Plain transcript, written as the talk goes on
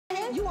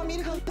You want me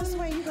to go this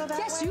way? You go that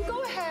way? Yes, you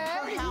go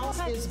ahead. Her house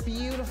is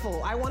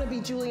beautiful. I want to be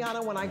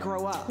Giuliana when I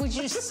grow up. Would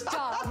you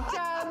stop,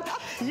 Deb?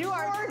 You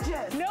are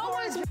gorgeous. No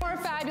one's more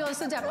fabulous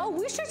than Deb. Oh,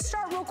 we should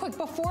start real quick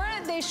before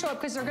they show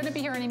up because they're going to be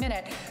here any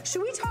minute.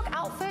 Should we talk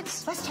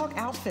outfits? Let's talk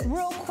outfits.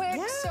 Real quick.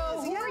 Yes, so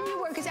who are you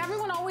wearing? Because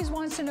everyone always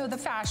wants to know the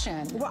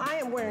fashion. Well, I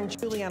am wearing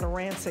Giuliana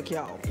Rancic,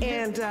 y'all.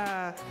 And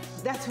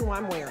that's who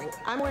I'm wearing.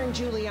 I'm wearing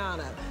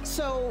Giuliana.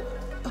 So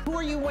who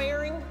are you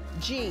wearing?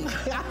 G.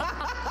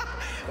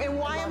 And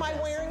why am I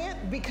wearing it?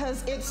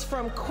 Because it's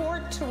from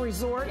court to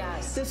resort.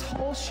 Yes. This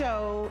whole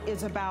show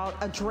is about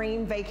a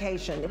dream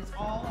vacation. It's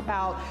all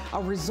about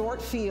a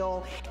resort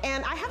feel.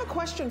 And I have a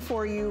question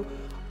for you.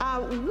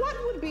 What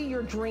would be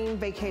your dream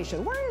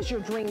vacation? Where is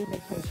your dream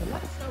vacation?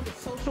 Let us know. It's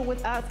social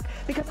with us,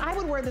 because I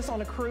would wear this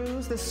on a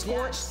cruise. The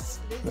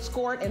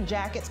skirt and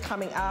jackets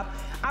coming up.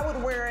 I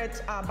would wear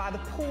it by the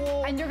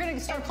pool. And you're going to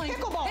start playing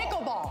pickleball.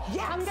 Pickleball.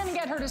 Yes. I'm going to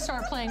get her to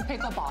start playing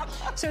pickleball.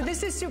 So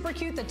this is super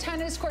cute. The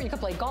tennis court. You could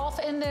play golf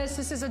in this.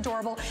 This is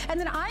adorable. And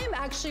then I am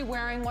actually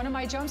wearing one of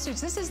my jumpsuits.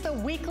 This is the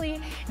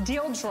weekly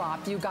deal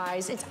drop, you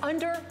guys. It's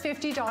under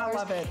 $50. I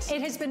love it.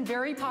 It has been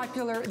very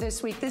popular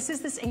this week. This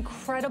is this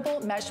incredible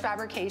mesh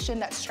fabrication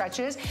that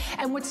stretches.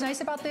 And what's nice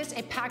about this,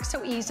 it packs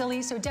so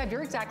easily. So Deb,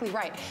 you're exactly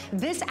right.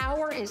 This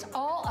hour is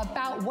all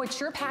about what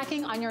you're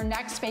packing on your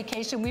next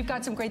vacation. We've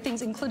got some great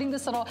things, including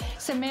this little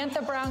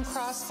Samantha Brown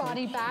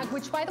crossbody bag,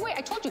 which, by the way,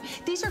 I told you,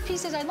 these are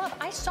pieces I love.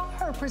 I saw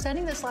her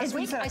presenting this last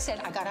week. I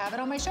said, I gotta have it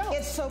on my show.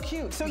 It's so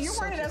cute. So you're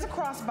wearing it as a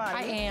crossbody.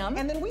 I am.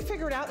 And then we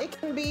figured out it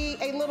can be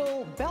a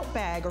little belt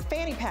bag or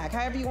fanny pack,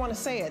 however you want to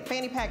say it.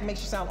 Fanny pack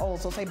makes you sound old,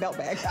 so say belt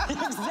bag.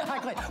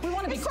 Exactly. We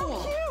want to be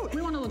cool. So cute.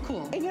 We want to look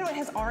cool. And you know, it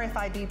has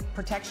RFID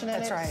protection in it.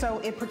 That's right. So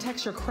it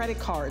protects your credit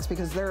cards,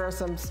 because there are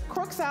some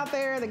crooks out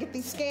there that get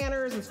these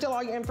scanners and steal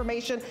all your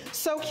information.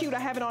 So cute. I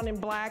have it on in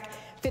black.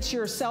 Fits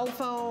your cell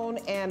phone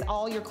and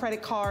all your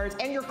credit cards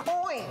and your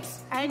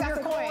coins. And your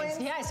coins.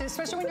 Yes,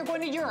 especially when you're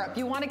going to Europe.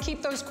 You want to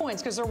keep those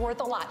coins because they're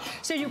worth a lot.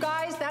 So you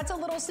guys, that's a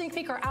little sneak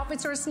peek. Our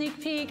outfits are a sneak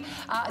peek.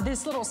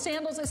 This little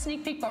sandal's a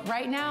sneak peek. But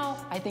right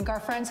now, I think our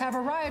friends have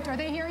arrived. Are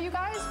they here, you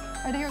guys?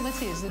 Are they here? Let's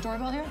see. Is the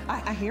doorbell here?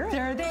 I hear it.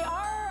 There they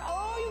are.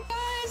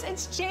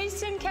 It's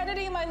Jason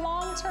Kennedy, my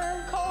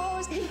long-time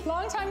co-host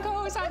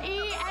on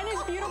E, and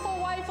his beautiful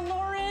wife,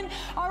 Lauren.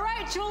 All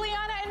right,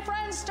 Giuliana and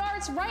Friends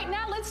starts right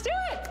now. Let's do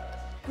it.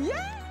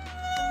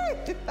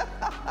 Yay!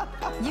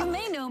 You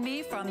may know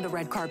me from the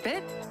red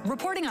carpet,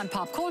 reporting on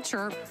pop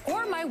culture,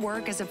 or my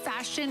work as a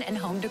fashion and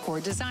home decor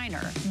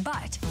designer.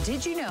 But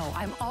did you know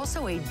I'm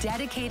also a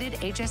dedicated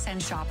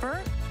HSN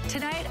shopper?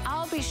 Tonight,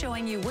 I'll be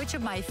showing you which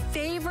of my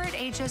favorite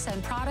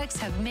HSN products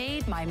have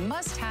made my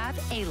must-have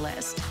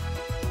A-list.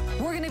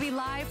 We're going to be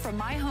live from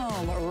my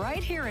home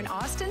right here in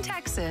Austin,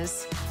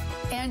 Texas,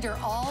 and you're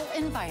all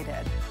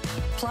invited.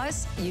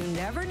 Plus, you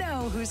never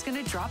know who's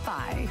going to drop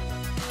by.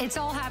 It's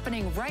all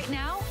happening right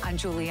now on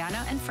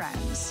Giuliana and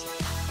Friends.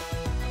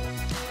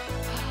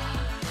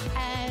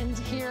 And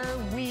here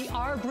we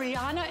are.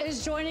 Brianna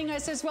is joining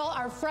us as well.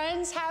 Our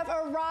friends have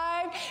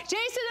arrived.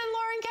 Jason and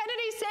Lauren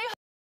Kennedy, say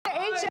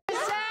hi to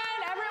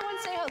HSN. Everyone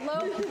say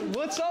hello.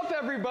 What's up,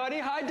 everybody?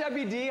 Hi,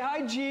 Debbie D.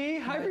 Hi, G.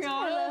 Hi,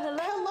 Brianna. Hello,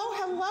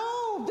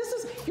 hello.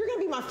 You're going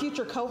to be my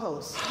future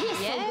co-host. Yes.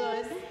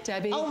 So good.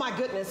 Debbie. Oh my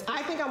goodness.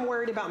 I think I'm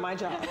worried about my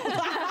job.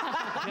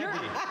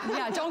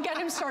 Yeah, don't get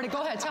him started.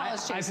 Go ahead, tell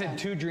us, Jason. I've had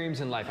two dreams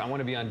in life. I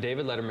want to be on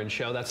David Letterman's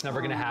show. That's never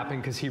going to happen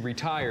because he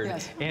retired.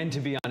 Yes. And to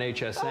be on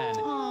HSN.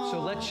 So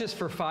let's just,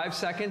 for 5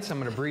 seconds, I'm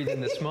going to breathe in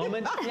this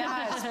moment.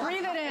 Yes,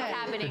 breathe it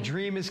in. The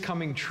dream is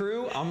coming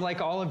true. I'm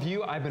like all of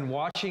you. I've been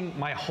watching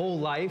my whole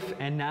life,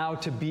 and now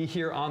to be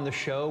here on the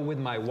show with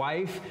my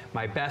wife,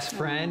 my best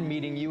friend,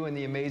 meeting you and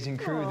the amazing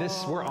crew.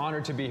 We're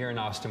honored to be here in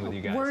Austin with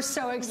you guys. We're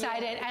so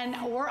excited, and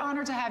we're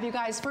honored to have you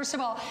guys. First of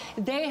all,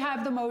 they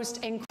have the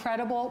most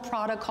incredible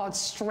product called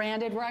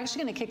Stranded. We're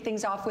actually going to kick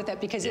things off with it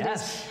because it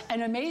is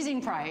an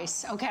amazing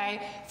price,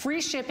 okay?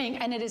 Free shipping,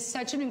 and it is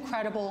such an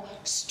incredible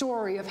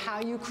story of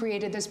how you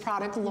created this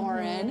product,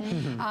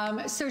 Lauren.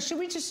 So should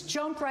we just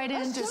jump right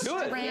into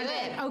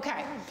Stranded?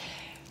 Okay.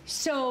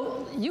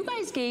 So you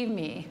guys gave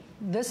me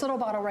this little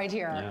bottle right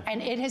here,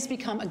 and it has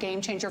become a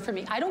game changer for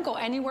me. I don't go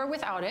anywhere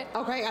without it.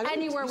 Okay,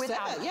 anywhere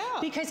without it.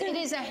 Because it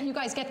is you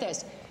guys get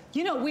this.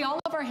 You know, we all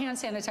love our hand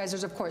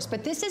sanitizers, of course,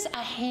 but this is a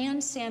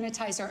hand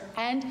sanitizer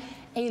and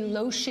a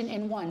lotion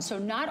in one. So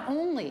not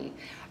only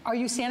are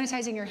you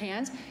sanitizing your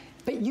hands,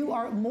 but you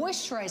are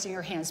moisturizing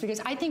your hands,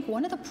 because I think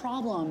one of the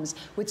problems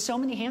with so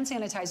many hand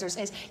sanitizers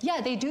is, yeah,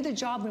 they do the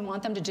job we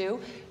want them to do,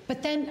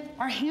 but then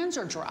our hands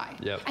are dry.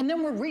 And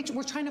then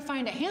we're trying to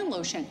find a hand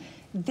lotion.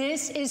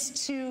 This is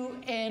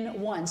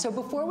 2-in-1. So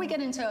before we get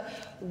into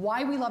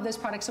why we love this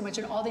product so much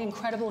and all the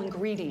incredible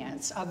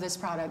ingredients of this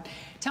product,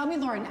 tell me,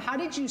 Lauren, how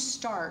did you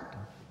start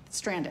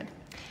Stranded?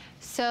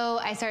 So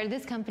I started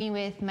this company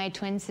with my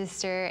twin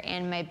sister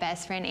and my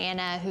best friend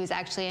Anna, who's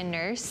actually a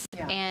nurse.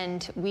 Yeah.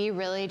 And we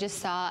really just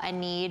saw a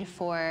need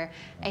for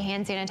a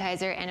hand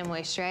sanitizer and a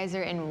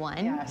moisturizer in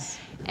one. Yes.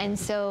 And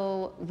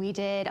so we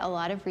did a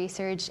lot of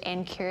research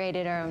and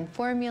curated our own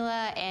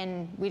formula,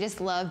 and we just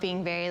love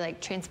being very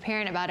like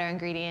transparent about our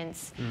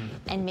ingredients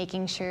and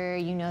making sure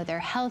you know they're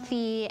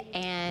healthy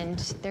and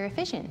they're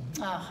efficient.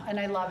 Oh, and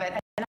I love it.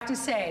 And I have to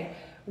say,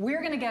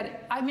 we're gonna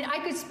get, I mean, I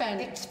could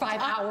spend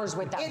 5 hours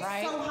with them,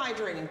 right? It's so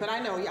hydrating, but I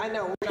know.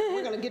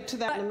 We're gonna get to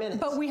that in a minute.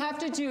 But we have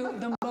to do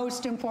the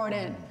most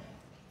important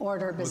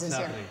order of business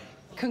here.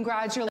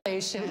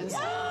 Congratulations.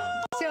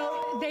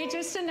 So they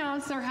just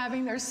announced they're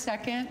having their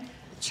second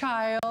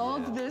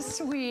child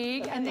this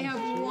week, and they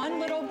have one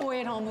little boy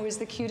at home who is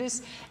the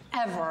cutest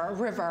ever,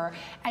 River.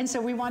 And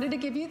so we wanted to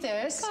give you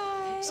this.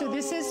 Bye. So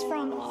this is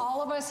from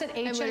all of us at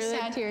HSN. I'm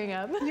literally tearing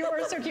up. You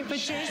are so cute, but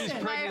Jason. She's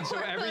pregnant, so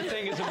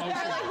everything is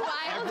emotional.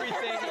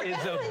 Everything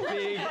is a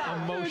big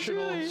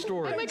emotional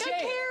story. I'm like, a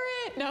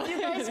carrot. No. You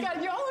guys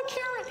got, you're all a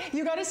carrot.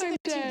 You got to see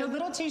the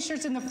little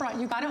t-shirts in the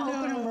front. You got to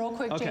open them real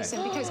quick,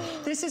 Jason, because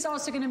this is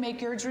also going to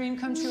make your dream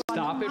come true.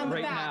 Stop it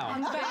right now.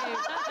 On the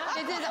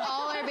back. This is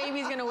all our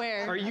baby's going to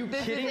wear. Are you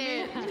kidding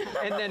me?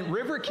 And then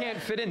River can't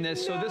fit in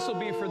this, so this will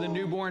be for the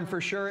newborn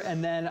for sure.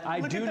 And then I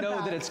do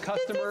know that it's customer.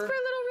 This is for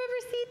little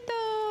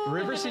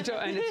Riversito,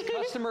 and it's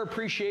Customer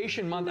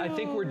Appreciation Month. I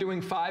think we're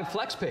doing 5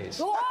 flex pays.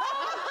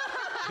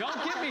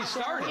 Don't get me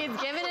started.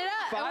 He's giving it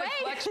up. 5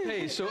 flex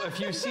pays. So if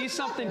you see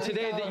something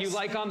today that you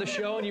like on the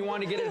show and you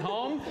want to get it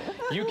home,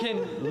 you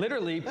can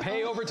literally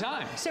pay over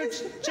time. So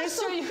just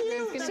so you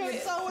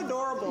it's so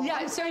adorable.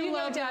 Yeah, so you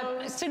know,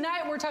 Deb,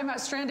 tonight we're talking about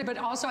Stranded, but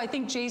also I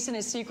think Jason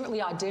is secretly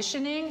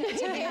auditioning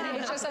to be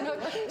an HSN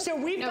host. So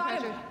we've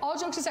got him, all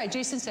jokes aside,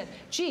 Jason said,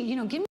 gee, you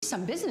know, give me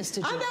some business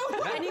to do. I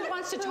know. And he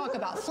wants to talk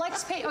about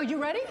flex pay. Oh,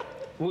 you ready?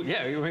 Well,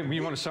 yeah, you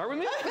want to start with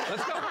me?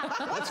 Let's go.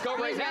 Let's go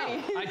right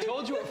now. I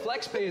told you what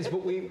flex pay is,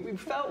 but we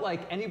felt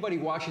like anybody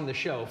watching the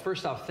show,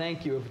 first off,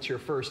 thank you if it's your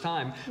first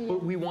time,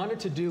 but we wanted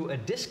to do a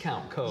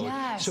discount code.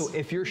 Yes. So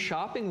if you're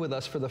shopping with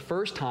us for the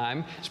first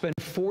time, spend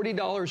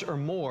 $40 or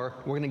more,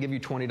 we're going to give you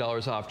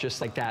 $20 off just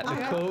like that. The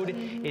code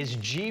is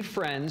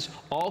GFriends,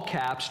 all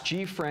caps,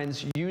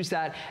 GFriends. Use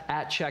that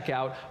at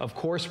checkout. Of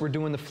course, we're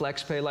doing the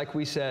flex pay like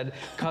we said,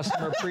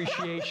 customer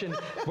appreciation.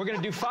 We're going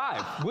to do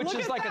 5, which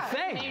is like a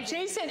thing.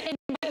 Jason, and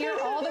here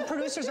all the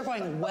producers are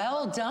going,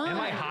 well done. Am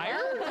I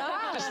hired?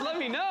 Well Just let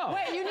me know.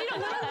 Wait, you need a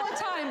little more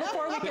time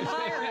before we can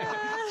hire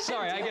you.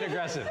 Sorry, I get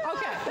aggressive.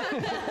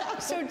 Okay.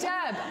 So,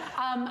 Deb,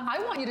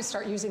 I want you to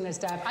start using this,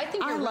 Deb. I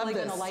think you're really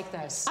going to like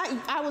this.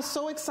 I was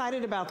so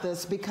excited about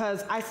this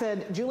because I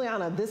said,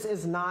 Giuliana, this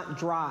is not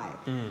dry.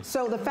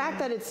 So the fact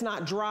that it's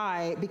not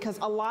dry, because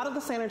a lot of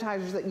the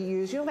sanitizers that you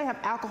use, you know, they have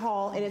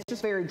alcohol and it's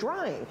just very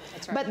drying.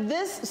 That's right. But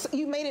this,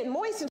 you made it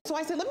moist. And so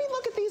I said, let me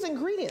look at these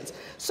ingredients.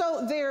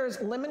 So there's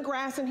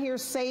lemongrass in here,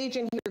 sage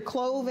in here,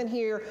 clove in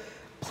here,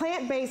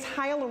 plant-based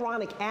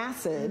hyaluronic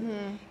acid,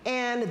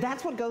 and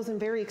that's what goes in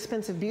very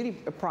expensive beauty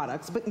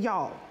products. But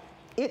y'all,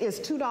 it is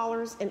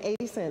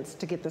 $2.80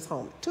 to get this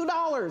home.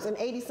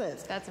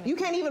 $2.80. That's amazing. You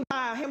can't even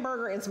buy a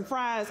hamburger and some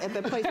fries at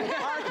the place with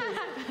arches.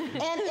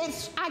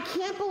 And I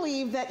can't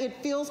believe that it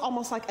feels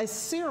almost like a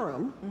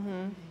serum.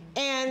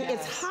 And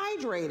it's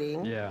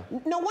hydrating. Yeah.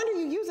 No wonder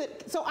you use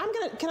it. So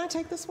can I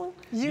take this one?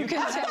 You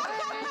can take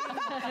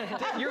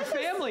it. You're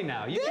family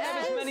now. You can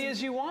have as many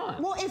as you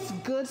want. Well, it's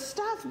good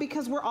stuff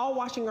because we're all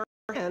washing our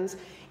hands,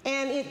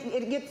 and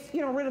it gets,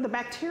 you know, rid of the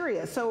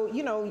bacteria. So,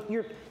 you know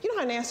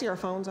how nasty our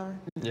phones are?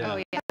 Yeah. Oh,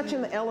 yeah.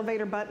 Touching the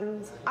elevator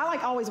buttons. I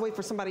like always wait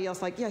for somebody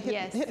else, like,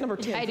 hit number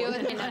 10. I do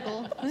it with my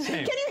knuckle. Can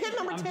you hit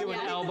number 10? I'm doing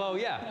elbow,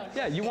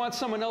 yeah, you want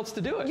someone else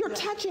to do it. You're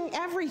touching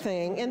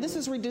everything, and this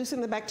is reducing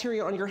the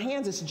bacteria on your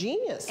hands. It's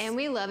genius. And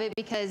we love it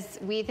because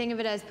we think of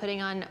it as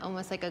putting on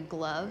almost like a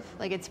glove,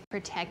 like it's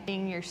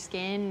protecting your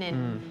skin,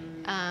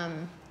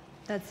 and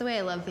that's the way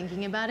I love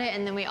thinking about it.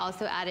 And then we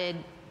also added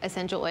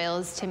essential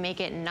oils to make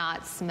it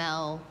not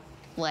smell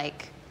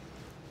like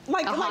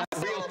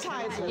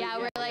sanitizer. Yeah,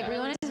 we're like, we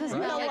want it to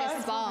smell like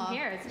a spa.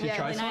 Here, it's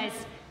really nice.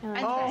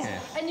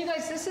 And you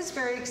guys, this is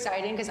very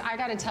exciting because I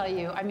got to tell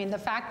you, I mean, the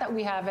fact that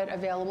we have it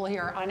available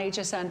here on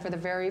HSN for the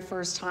very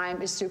first time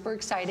is super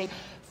exciting.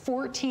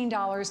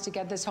 $14 to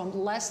get this home,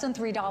 less than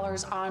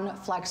 $3 on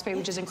FlexPay,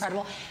 which is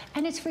incredible,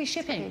 and it's free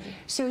shipping.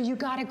 So you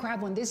got to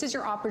grab one. This is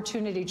your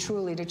opportunity,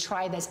 truly, to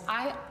try this.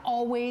 I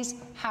always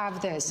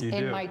have this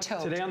in my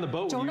tote. Today on the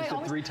boat, we used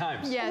it 3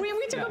 times. Yes.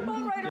 We took a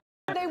boat ride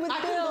today with Bill.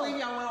 I couldn't believe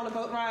y'all went on a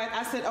boat ride.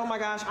 I said, oh my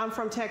gosh, I'm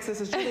from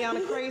Texas. Is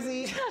Giuliana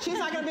crazy? She's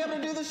not going to be able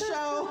to do the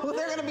show.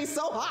 They're going to be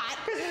so hot.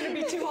 It's going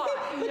to be too hot.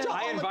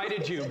 I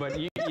invited you, but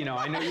you know,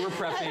 I know you were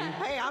prepping.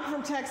 Hey, I'm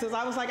from Texas.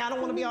 I was like, I don't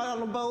want to be out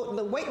on a boat.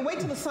 Wait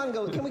till the sun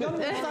goes. Can we go till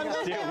the sun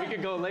goes down? Yeah, we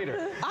could go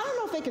later. I don't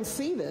know if they can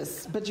see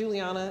this, but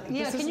Giuliana,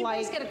 yeah, this can is you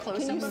like, guys get a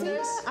close-up can you of see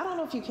this? that? I don't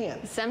know if you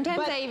can.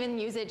 Sometimes I even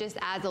use it just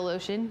as a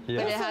lotion, but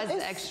it has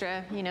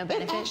extra,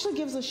 benefits. It actually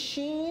gives a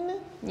sheen.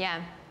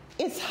 Yeah.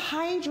 It's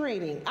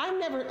hydrating.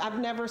 I've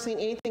never seen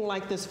anything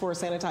like this for a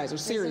sanitizer,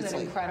 seriously. Isn't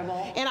it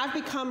incredible? And I've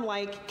become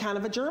like kind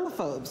of a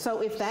germaphobe.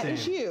 So if that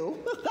is you.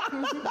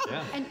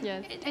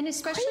 Yeah. And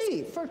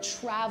especially for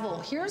travel.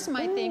 Here's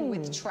my thing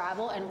with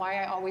travel and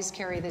why I always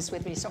carry this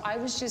with me. So I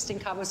was just in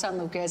Cabo San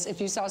Lucas. If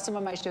you saw some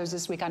of my shows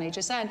this week on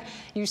HSN,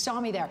 you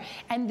saw me there.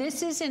 And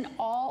this isn't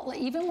all,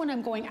 even when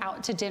I'm going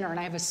out to dinner and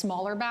I have a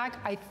smaller bag,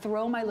 I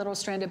throw my little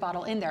stranded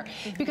bottle in there.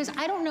 Because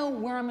I don't know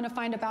where I'm gonna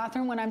find a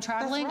bathroom when I'm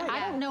traveling. That's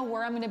right. I don't know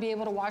where I'm gonna be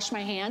able to wash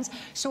my hands.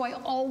 So I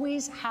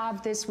always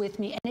have this with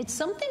me. And it's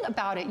something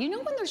about it. You know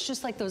when there's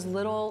just like those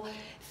little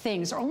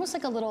things, or almost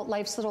like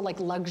life's little like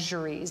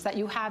luxuries that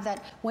you have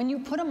that when you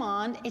put them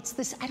on, it's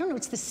this, I don't know,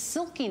 it's the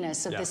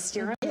silkiness of the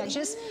serum that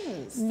just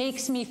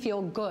makes me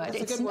feel good.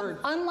 That's a good word.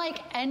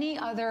 Unlike any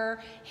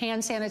other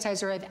hand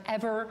sanitizer I've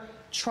ever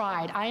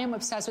tried. I am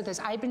obsessed with this.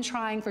 I've been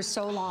trying for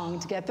so long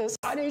to get this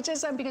on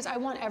HSN because I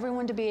want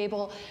everyone to be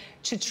able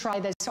to try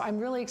this. So I'm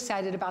really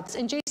excited about this.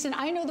 And Jason,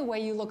 I know the way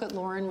you look at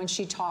Lauren when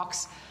she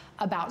talks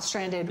about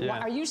Stranded. Yeah.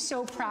 Are you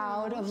so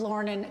proud of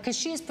Lauren? Because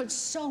she has put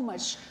so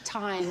much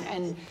time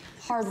and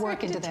hard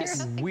work into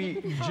this.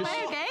 We just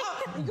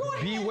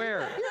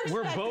beware.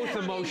 We're both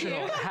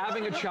emotional.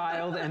 Having a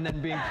child and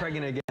then being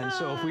pregnant again.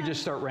 So if we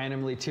just start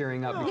randomly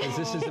tearing up, because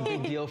this is a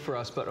big deal for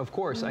us. But of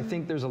course, I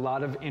think there's a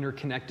lot of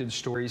interconnected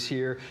stories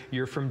here.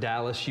 You're from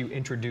Dallas. You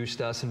introduced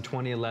us in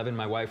 2011.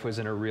 My wife was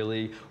in a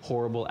really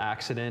horrible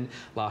accident,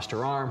 lost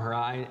her arm, her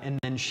eye, and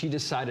then she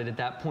decided at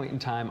that point in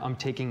time, I'm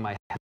taking my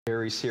health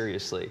very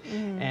seriously.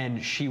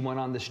 And she went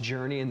on this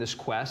journey and this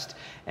quest,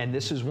 and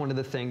this is one of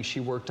the things she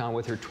worked on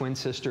with her twin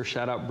sister.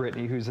 Shout out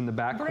Brittany, who's in the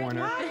back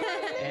corner.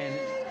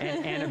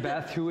 And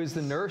Annabeth, who is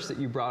the nurse that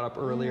you brought up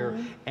earlier.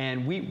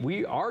 And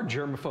we are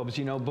germaphobes.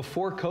 You know,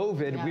 before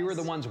COVID, we were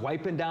the ones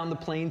wiping down the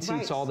plane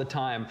seats all the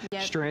time.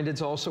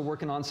 Stranded's also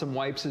working on some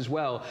wipes as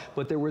well.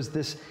 But there was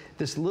this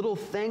little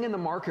thing in the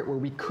market where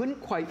we couldn't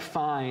quite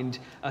find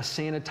a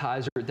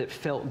sanitizer that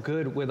felt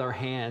good with our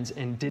hands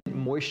and didn't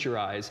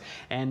moisturize.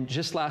 And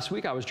just last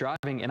week I was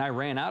driving and I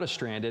ran out of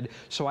Stranded,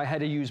 so I had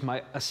to use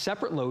a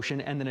separate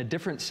lotion and then a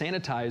different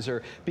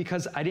sanitizer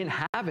because I didn't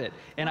have it.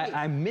 And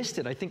I missed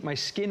it. I think my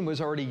skin was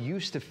already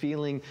used to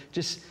feeling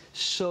just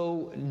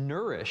so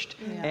nourished.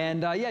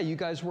 And yeah, you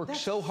guys worked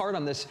so hard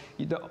on this.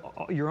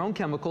 Your own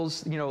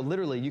chemicals, you know,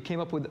 literally you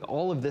came up with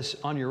all of this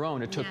on your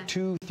own. It took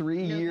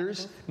 2-3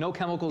 years, no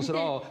chemicals at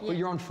all, but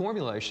your own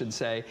formula, I should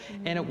say.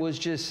 And it was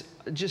just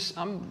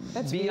I'm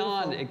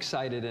beyond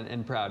excited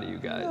and proud of you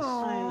guys.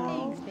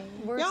 Y'all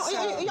go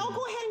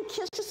ahead and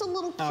kiss, just a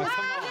little kiss.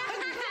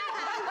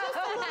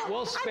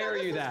 We'll spare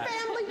you that.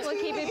 We'll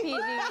keep it PG.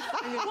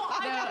 Well,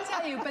 I gotta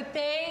tell you, but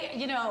they,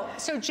 you know,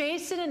 so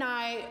Jason and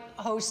I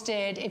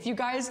hosted, if you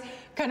guys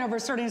kind of are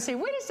starting to say,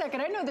 wait a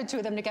second, I know the two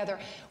of them together.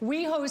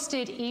 We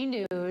hosted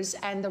E! News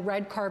and the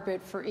red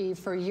carpet for E!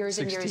 for years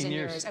and years and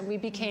years. And we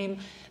became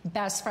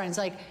best friends.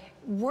 Like,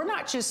 we're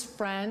not just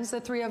friends,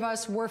 the three of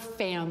us, we're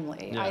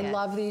family. I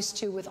love these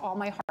two with all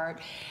my heart.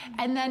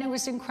 And then it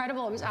was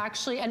incredible. It was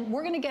actually, and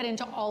we're gonna get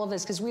into all of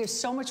this because we have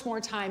so much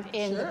more time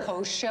in the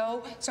post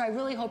show. So I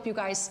really hope you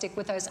guys stick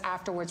with us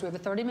afterwards. We have a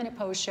 30-minute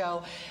post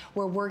show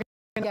where we're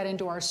gonna get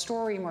into our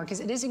story more, because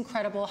it is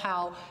incredible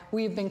how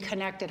we've been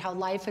connected, how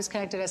life has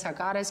connected us, how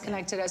God has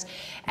connected us.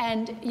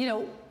 And, you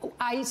know,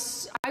 I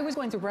was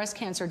going through breast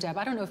cancer, Deb.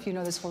 I don't know if you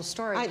know this whole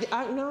story. I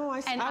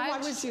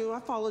watched you. I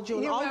followed you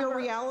in all your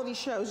reality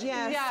shows.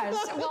 Yes.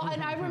 Well,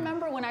 and I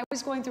remember when I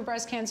was going through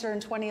breast cancer in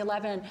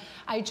 2011,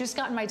 I had just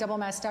gotten my double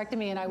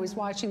mastectomy and I was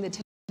watching the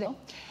Today,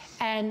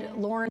 and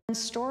Lauren's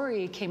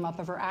story came up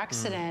of her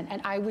accident,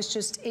 and I was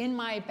just in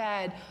my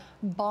bed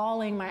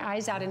bawling my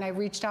eyes out, and I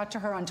reached out to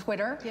her on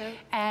Twitter.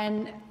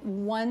 And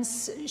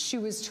once she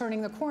was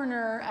turning the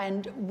corner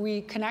and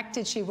we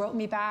connected, she wrote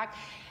me back.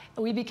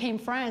 We became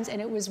friends,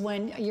 and it was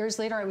when years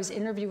later I was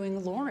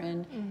interviewing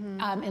Lauren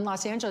in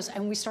Los Angeles,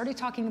 and we started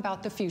talking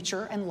about the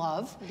future and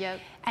love.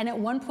 And at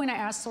one point I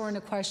asked Lauren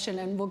a question,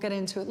 and we'll get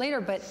into it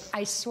later, but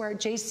I swear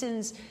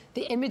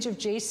the image of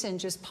Jason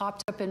just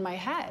popped up in my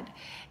head.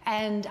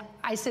 And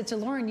I said to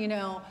Lauren, you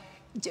know,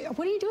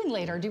 what are you doing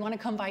later? Do you want to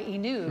come by E!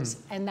 News?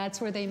 And that's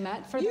where they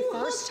met for the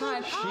first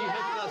time. She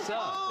hooked us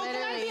up. Can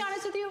I be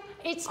honest with you?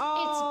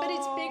 But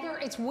it's bigger.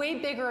 It's way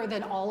bigger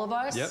than all of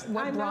us.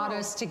 What brought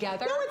us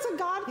together? No, it's a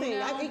God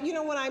thing. You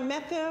know, when I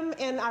met them,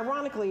 and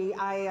ironically,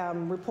 I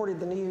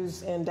reported the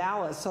news in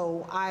Dallas,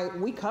 so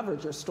we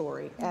covered your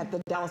story at the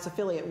Dallas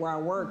affiliate where I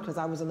worked, because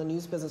I was in the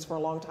news business for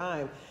a long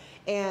time.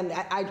 And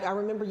I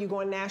remember you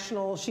going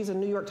national. She's a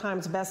New York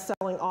Times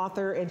best-selling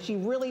author, and she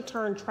really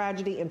turned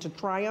tragedy into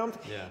triumph.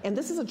 And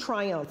this is a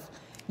triumph.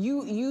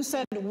 You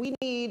said we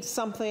need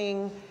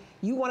something.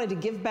 You wanted to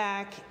give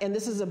back, and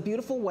this is a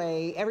beautiful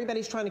way.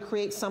 Everybody's trying to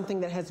create something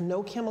that has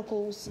no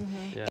chemicals.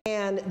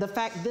 And the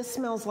fact this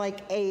smells like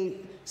a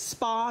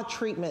spa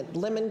treatment,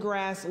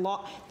 lemongrass.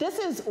 This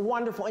is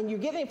wonderful, and you're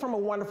getting it from a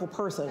wonderful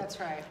person. That's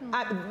right.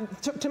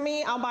 To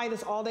me, I'll buy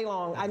this all day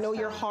long. I know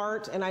your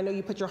heart, and I know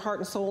you put your heart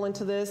and soul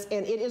into this,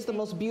 and it is the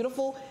most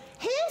beautiful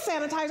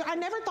Hand sanitizer, I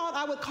never thought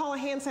I would call a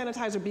hand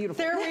sanitizer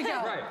beautiful. There we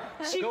go. Right.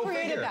 She Go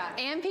created figure. that.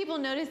 And people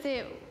notice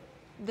it.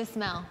 The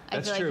smell.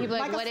 That's I feel true. like people are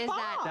like, Like a what is spa.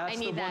 that? That's I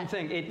need the that. one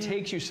thing. It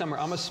takes you somewhere.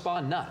 I'm a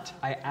spa nut.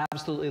 I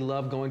absolutely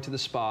love going to the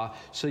spa.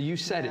 So you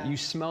said it. You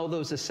smell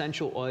those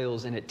essential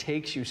oils, and it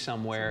takes you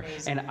somewhere.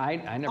 And I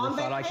never On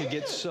thought I could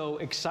get vacation. so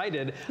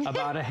excited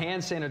about a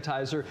hand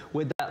sanitizer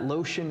with that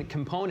lotion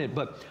component.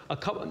 But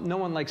no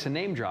one likes a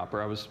name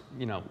dropper.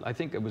 I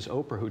think it was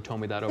Oprah who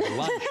told me that over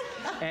lunch.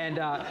 And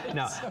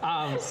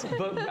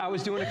but I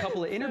was doing a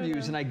couple of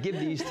interviews, and I give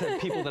these to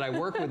people that I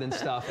work with and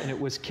stuff. And it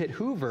was Kit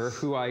Hoover,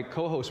 who I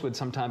co-host with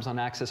sometimes on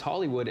Access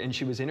Hollywood, and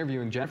she was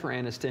interviewing Jennifer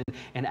Aniston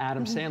and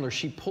Adam Sandler.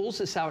 She pulls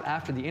this out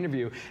after the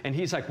interview, and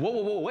he's like, whoa,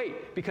 whoa, whoa,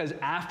 wait, because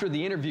after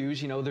the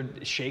interviews, they're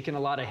shaking a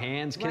lot of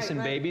hands, kissing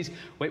babies.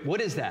 Wait, what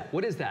is that?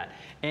 What is that?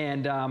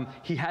 And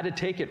he had to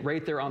take it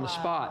right there on the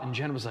spot, and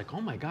Jen was like,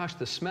 oh my gosh,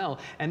 the smell.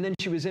 And then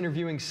she was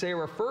interviewing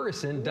Sarah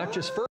Ferguson,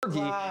 Duchess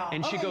Fergie,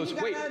 and she goes,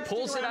 wait,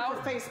 pulls it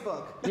out. For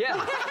Facebook.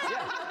 Yeah,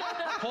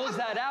 pulls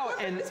that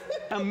out, and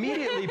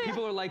immediately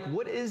people are like,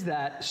 what is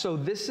that? So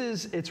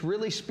it's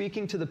really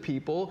speaking to the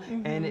people,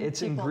 and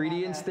it's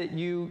ingredients that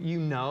you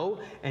know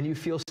and you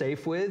feel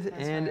safe with,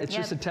 and it's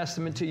just a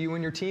testament to you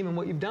and your team and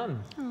what you've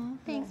done. Oh,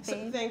 thanks,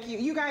 babe. Thank you.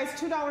 You guys,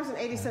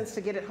 $2.80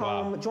 to get it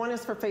home. Join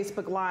us for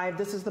Facebook Live.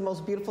 This is the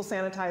most beautiful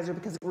sanitizer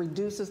because it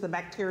reduces the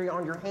bacteria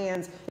on your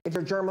hands if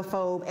you're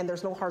germaphobe, and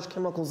there's no harsh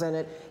chemicals in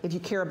it if you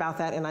care about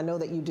that, and I know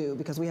that you do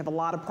because we have a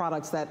lot of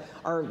products that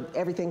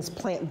everything's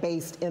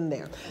plant-based in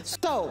there.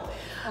 So,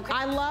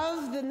 I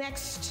love the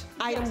next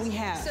item we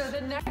have. So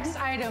the next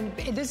item,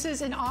 this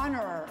is in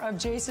honor of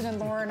Jason and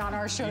Lauren on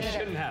our show today. You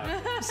shouldn't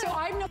have. So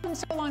I've known them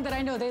so long that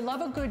I know they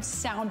love a good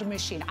sound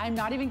machine. I'm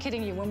not even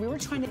kidding you. When we were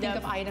trying to think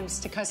of items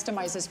to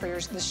customize this for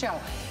the show,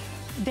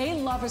 they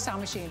love a sound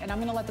machine, and I'm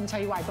going to let them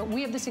tell you why, but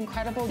we have this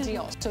incredible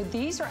deal. So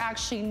these are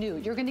actually new.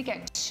 You're going to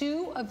get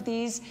 2 of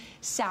these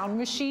sound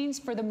machines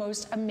for the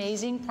most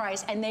amazing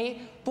price, and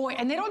they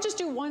don't just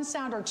do 1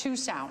 sound or 2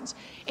 sounds.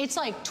 It's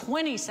like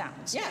 20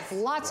 sounds. Yes.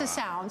 Lots of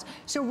sounds.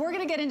 So we're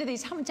going to get into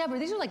these. How much, Deborah?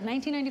 These are like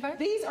 $19.95?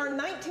 These are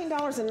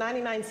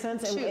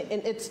 $19.99,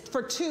 and it's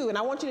for 2. And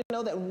I want you to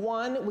know that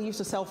 1 we used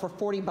to sell for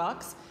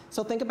 $40.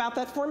 So think about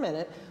that for a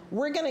minute.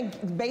 We're going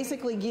to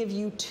basically give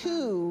you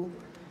 2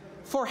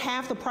 for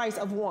half the price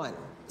of 1.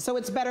 So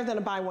it's better than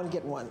a buy one,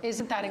 get one.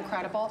 Isn't that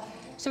incredible?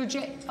 So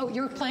Jay,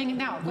 you're playing it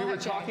now. Go We ahead,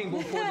 were Jay. talking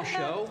before the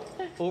show,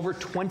 over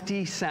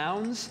 20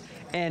 sounds,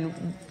 and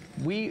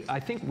I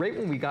think right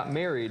when we got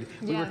married,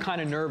 we were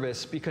kind of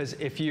nervous because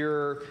if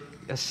you're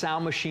a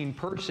sound machine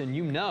person,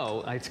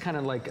 it's kind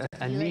of like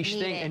a niche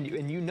thing,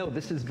 and you know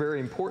this is very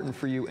important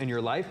for you in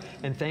your life,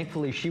 and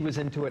thankfully she was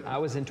into it, I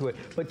was into it,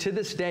 but to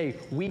this day,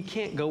 we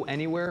can't go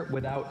anywhere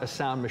without a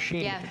sound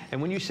machine. Yeah.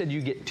 And when you said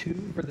you get 2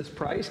 for this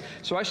price,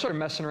 so I started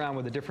messing around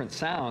with the different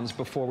sounds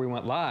before we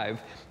went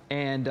live,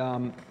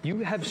 and you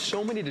have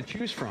so many to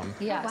choose from.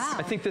 Yes. Wow.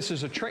 I think this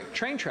is a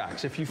train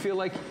tracks. If you feel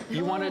like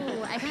you want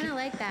to... I kind of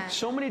like that.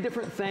 So many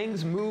different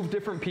things move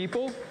different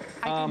people.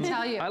 I can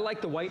tell you. I like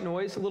the white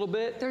noise a little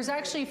bit. There's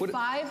actually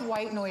 5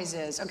 white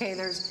noises. Okay,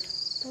 there's...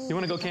 You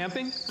want to go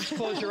camping? Just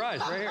close your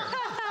eyes right here.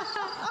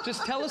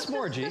 Just tell us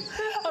more, G.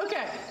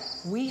 Okay.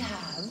 We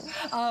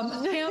have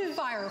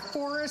campfire,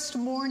 forest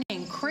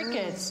morning,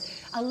 crickets,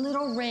 a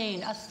little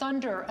rain, a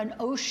thunder, an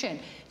ocean.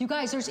 You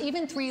guys, there's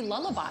even 3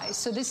 lullabies.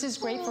 So this is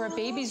great for a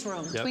baby's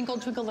room. Yep. Twinkle,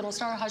 twinkle, little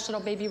star, hush,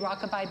 little baby,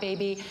 rockabye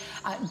baby,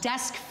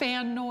 desk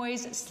fan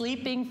noise,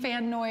 sleeping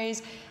fan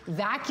noise,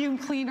 vacuum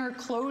cleaner,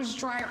 clothes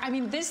dryer. I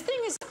mean, this thing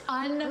is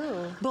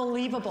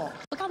unbelievable.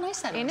 Look how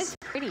nice that is. And it's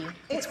pretty.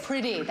 It's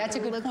pretty. That's a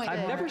good point.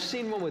 I've never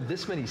seen one with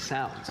this many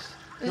sounds.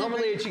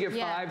 Normally you get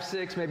 5,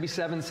 6, maybe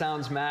 7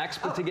 sounds max,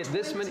 but to get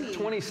this many,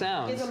 20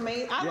 sounds. It's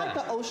amazing. I like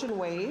the ocean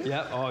wave.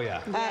 Yep, oh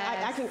yeah.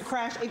 Yes. I can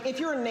crash. If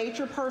you're a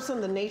nature person,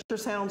 the nature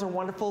sounds are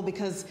wonderful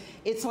because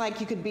it's like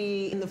you could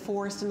be in the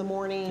forest in the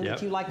morning,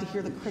 if you like to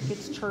hear the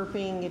crickets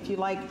chirping, if you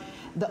like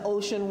the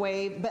ocean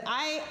wave. But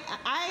I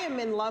am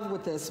in love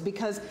with this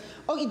because,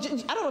 I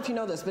don't know if you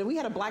know this, but we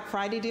had a Black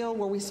Friday deal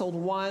where we sold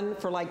 1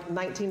 for like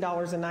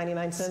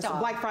 $19.99. A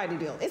Black Friday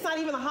deal. It's not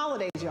even the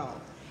holidays, y'all.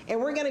 And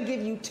we're going to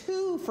give you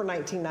 2 for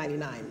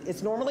 $19.99.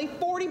 It's normally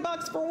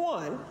 $40 for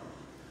 1.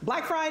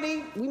 Black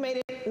Friday, we made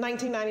it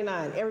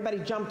 $19.99. Everybody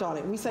jumped on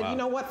it. We said, you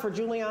know what, for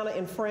Giuliana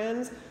and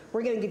Friends,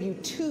 we're going to give you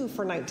 2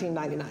 for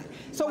 $19.99.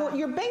 So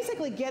you're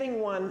basically getting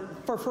 1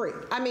 for free.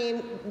 I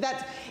mean,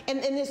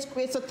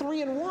 it's a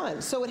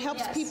 3-in-1. So it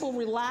helps people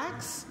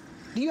relax.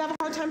 Do you have a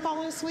hard time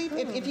falling asleep?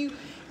 If you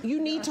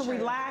need to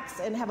relax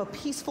and have a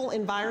peaceful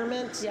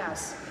environment.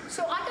 Yes.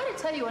 So I got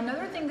to tell you,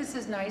 another thing this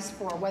is nice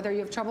for, whether you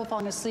have trouble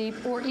falling asleep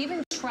or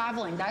even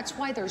traveling, that's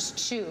why there's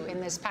 2 in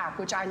this pack,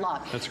 which I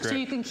love. That's great. So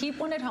you can keep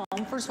 1 at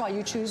home. First of all,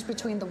 you choose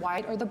between the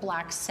white or the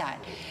black set.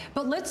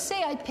 But let's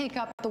say I pick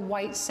up the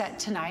white set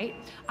tonight.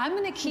 I'm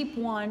going to keep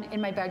 1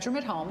 in my bedroom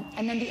at home,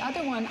 and then the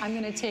other one I'm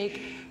going to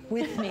take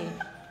with me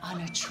on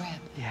a trip.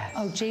 Yes.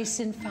 Oh,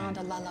 Jason found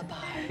a lullaby.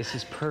 This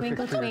is perfect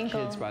Twinkle, for your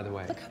twinkle. kids, by the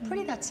way. Look how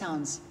pretty that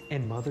sounds.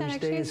 And Mother's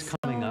Day is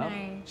coming up.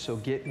 Nice. So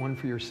get one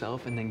for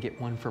yourself and then get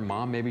one for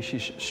mom. Maybe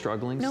she's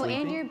struggling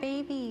sleeping. And your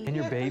baby. And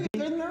your baby.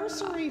 The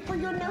nursery, for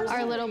your nursery.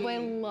 Our little boy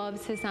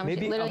loves his sound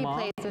machine. Literally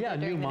plays with it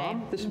during the day.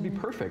 This would be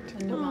perfect.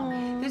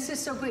 This is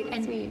so great.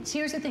 And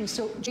here's the thing.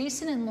 So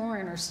Jason and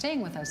Lauren are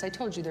staying with us. I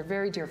told you they're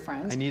very dear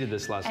friends. I needed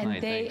this last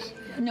night. Thanks.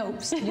 No,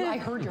 I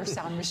heard your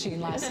sound machine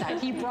last night.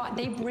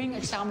 They bring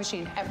a sound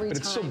machine every time. But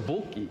it's so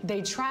bulky.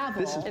 They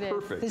travel. This is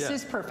perfect. This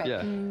is perfect.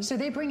 Yeah. So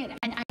they bring it.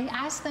 And I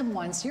asked them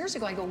once years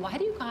ago, I go, why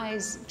do you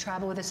guys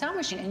travel with a sound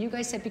machine? And you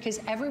guys said, because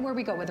everywhere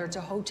we go, whether it's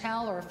a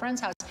hotel or a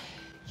friend's house,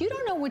 you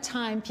don't know what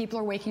time people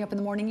are waking up in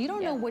the morning. You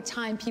don't know what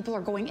time people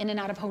are going in and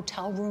out of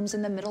hotel rooms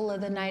in the middle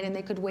of the night, and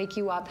they could wake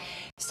you up.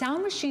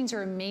 Sound machines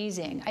are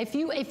amazing. If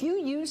you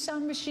use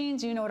sound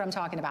machines, you know what I'm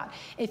talking about.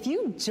 If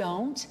you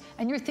don't,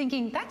 and you're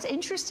thinking, that's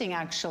interesting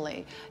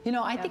actually, you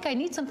know, I think I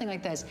need something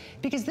like this.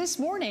 Because this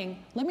morning,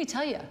 let me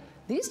tell you,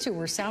 these two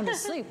were sound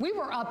asleep. We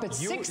were up at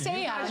 6 a.m.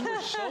 You guys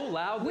were so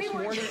loud this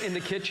morning in the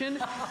kitchen,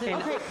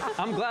 and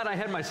I'm glad I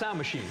had my sound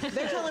machine.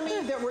 They're telling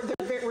me that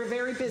we're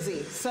very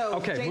busy.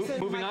 So, Jason,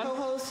 moving my on.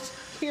 Co-host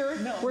here,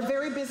 we're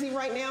very busy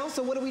right now.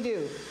 So what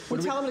do? We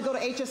tell them to go to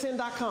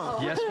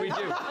hsn.com. Yes, we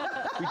do.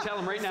 We tell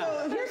them right now.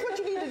 So here's what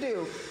you need to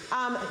do.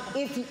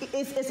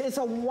 It's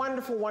a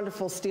wonderful,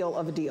 wonderful steal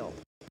of a deal.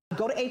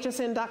 Go to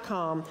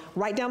hsn.com,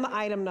 write down the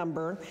item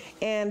number,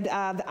 and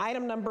the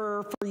item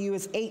number for you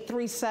is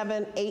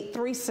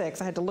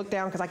 837836. I had to look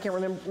down because I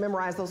can't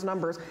memorize those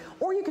numbers.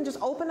 Or you can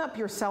just open up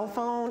your cell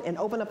phone and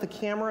open up the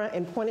camera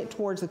and point it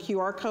towards the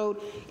QR code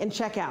and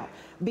check out.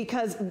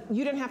 Because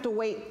you didn't have to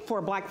wait for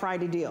a Black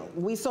Friday deal.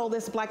 We sold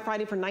this Black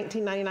Friday for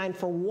 $19.99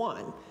 for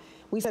one.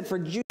 We said for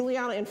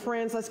Giuliana and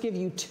Friends, let's give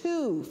you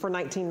two for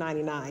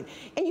 $19.99.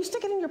 And you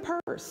stick it in your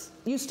purse.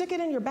 You stick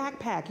it in your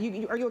backpack.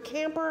 Are you a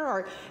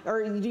camper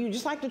or do you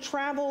just like to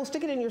travel?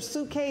 Stick it in your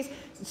suitcase.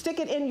 Stick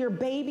it in your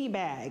baby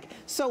bag.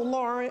 So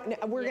Lauren,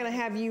 we're gonna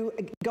have you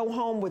go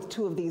home with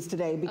two of these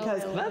today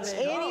because because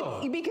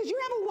you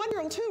have a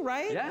 1-year-old too,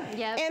 right? Yeah.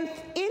 Yep. And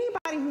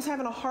anybody who's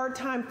having a hard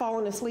time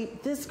falling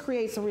asleep, this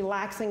creates a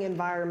relaxing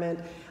environment,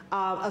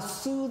 a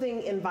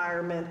soothing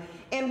environment.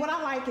 And what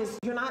I like is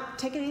you're not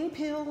taking any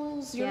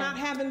pills. You're not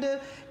having to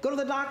go to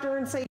the doctor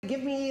and say,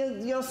 give me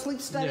a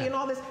sleep study and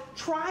all this.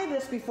 Try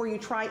this before you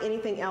try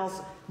anything else,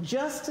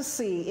 just to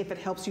see if it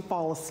helps you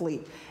fall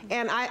asleep.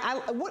 And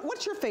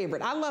what's your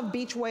favorite? I love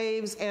beach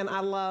waves, and I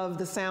love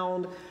the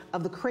sound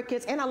of the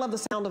crickets, and I love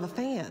the sound of a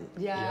fan.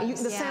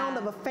 The sound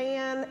of a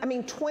fan. I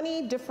mean,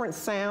 20 different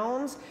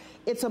sounds.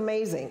 It's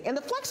amazing. And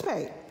the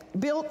FlexPay.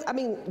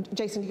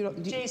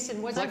 Jason,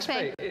 Jason, what's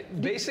FlexPay?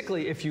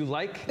 Basically, if you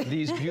like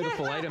these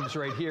beautiful items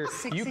right here,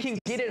 you can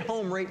get it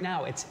home right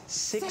now. It's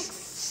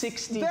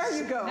 $666. There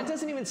you go. That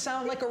doesn't even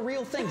sound like a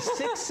real thing.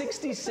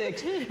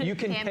 $666. You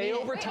can pay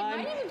over time.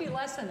 It might even be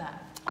less than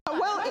that.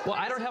 Well,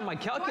 I don't have my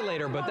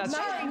calculator, but that's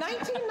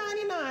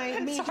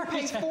 $19.99 means you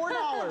pay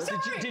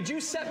 $4. Did you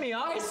set me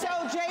up? So,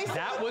 Jason,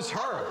 that was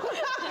her.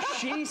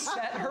 She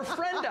set her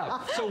friend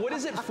up. So what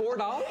is it?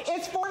 $4?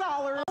 It's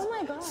 $4. Oh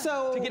my God.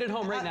 So to get it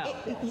home right now.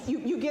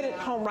 You get it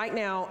home right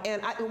now.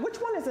 And which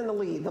one is in the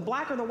lead? The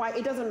black or the white?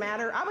 It doesn't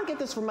matter. I would get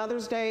this for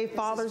Mother's Day,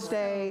 Father's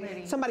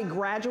Day, somebody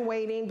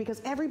graduating,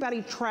 because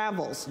everybody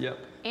travels. Yep.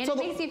 And it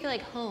makes you feel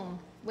like home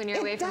when you're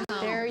away from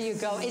home. There you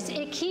go.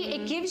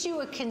 It gives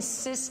you a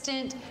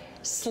consistent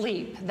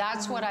sleep.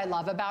 That's what I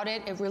love about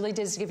it. It really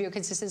does give you a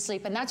consistent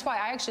sleep. And that's why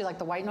I actually like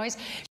the white noise,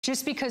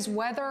 just because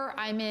whether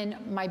I'm in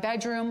my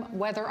bedroom,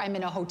 whether I'm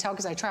in a hotel,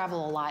 because I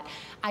travel a lot,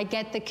 I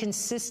get the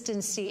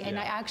consistency, and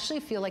I actually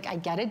feel like I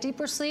get a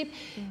deeper sleep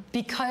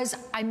because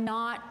I'm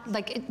not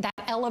like that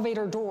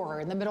elevator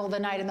door in the middle of the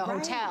night in the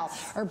hotel,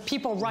 or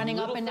people running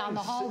up and down the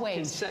hallways.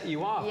 Can set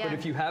you off, but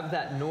if you have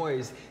that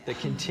noise that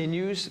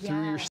continues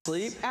through your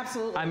sleep,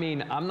 absolutely. I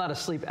mean, I'm not a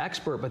sleep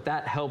expert, but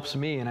that helps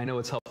me, and I know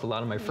it's helped a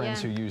lot of my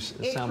friends who use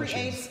sound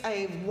machines. It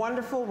creates a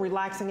wonderful,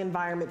 relaxing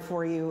environment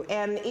for you,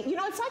 and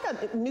it's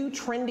like a new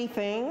trendy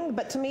thing,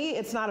 but to me,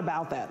 it's not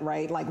about that,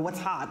 right? Like what's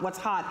hot, what's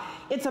hot.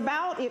 It's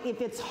about if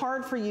it's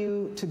hard for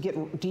you to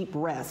get deep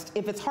rest,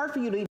 if it's hard for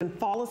you to even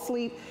fall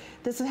asleep,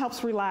 this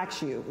helps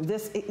relax you.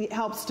 It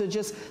helps to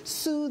just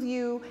soothe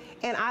you,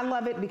 and I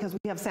love it because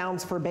we have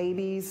sounds for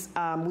babies,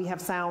 we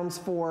have sounds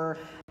for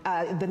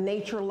the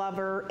nature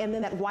lover, and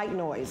then that white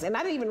noise. And I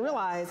didn't even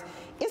realize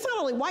it's not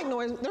only white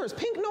noise, there's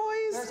pink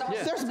noise,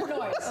 there's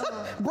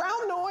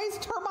brown noise,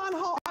 turbine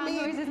hall. Brown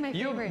noise is my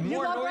favorite.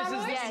 More noises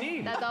than you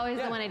need. That's always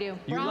the one I do.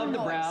 You love the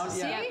brown.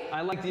 See?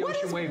 I like the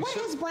ocean waves. What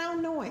is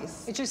brown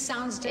noise? It just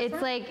sounds different.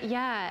 It's like,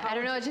 I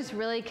don't know, it's just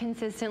really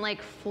consistent,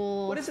 like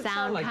full What does it sound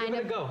sound like? kind Give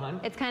of. it a go, hun.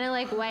 It's kind of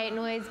like white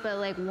noise, but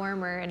like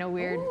warmer in a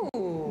weird,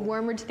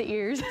 warmer to the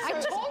ears. I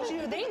told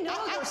you, they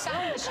know your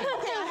sound machine.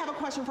 Okay, I have a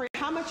question for you.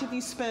 How much have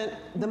you spent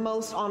the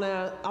most on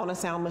a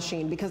sound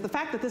machine? Because the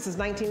fact that this is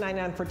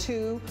 $19.99 for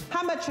two,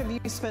 how much have you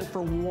spent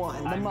for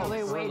one? The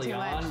most. Way too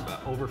much.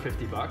 Over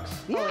 $50.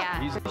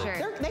 Yeah, easily. for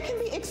sure. They can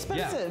be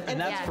expensive. And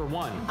that's for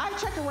one. I've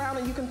checked around,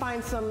 and you can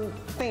find some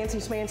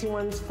fancy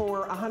ones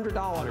for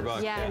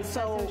 $100. Yeah, and that's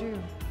so true.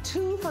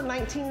 2 for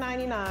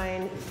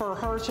 $19.99 for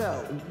her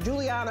show,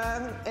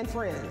 Giuliana and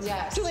Friends.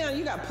 Yes. Giuliana,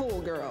 you got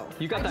pulled, girl.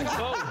 You got that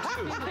code,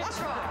 too. That's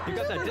right. You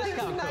got that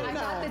discount code. I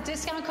got the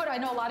discount code. I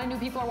know a lot of new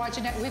people are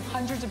watching it. We have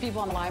hundreds of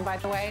people on the line, by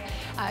the way.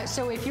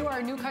 So if you are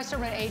a new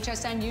customer at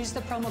HSN, use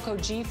the promo code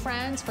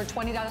GFriends for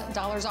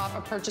 $20 off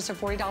a purchase of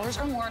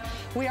 $40 or more.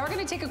 We are going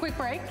to take a quick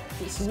break.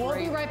 We'll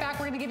be right back.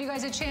 We're going to give you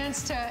guys a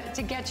chance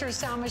to get your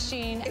sound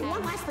machine. And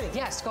one last thing.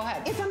 Yes, go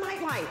ahead. It's a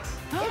night light.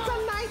 It's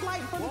a night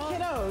light for the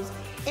kiddos.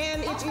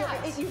 And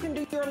you can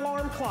do your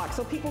alarm clock.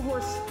 So people who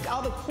are,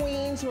 all the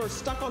queens who are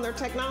stuck on their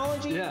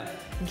technology,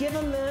 give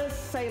them this.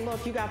 Say,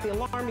 look, you got the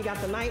alarm, you got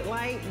the night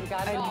light, and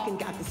you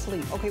got the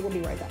sleep. Okay, we'll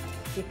be right back.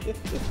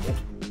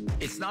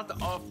 It's not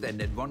often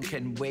that one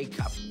can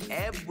wake up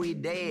every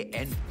day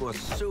and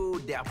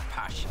pursue their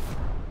passion.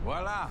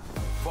 Voila!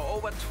 For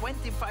over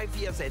 25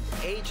 years at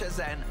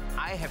HSN,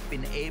 I have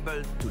been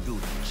able to do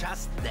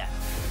just that.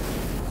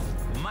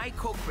 My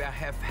cookware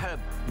have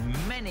helped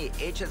many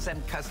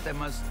HSN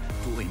customers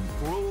to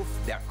improve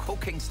their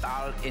cooking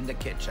style in the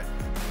kitchen.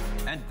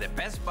 And the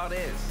best part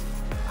is,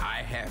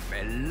 I have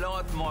a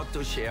lot more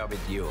to share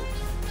with you.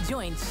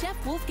 Join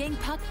Chef Wolfgang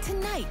Puck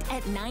tonight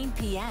at 9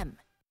 p.m.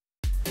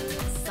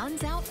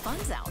 Sun's out,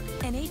 fun's out,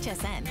 and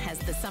HSN has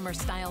the summer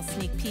style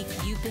sneak peek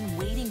you've been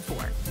waiting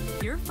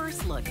for. Your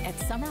first look at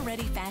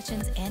summer-ready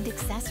fashions and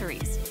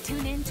accessories.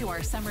 Tune in to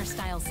our summer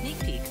style sneak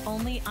peek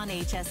only on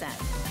HSN.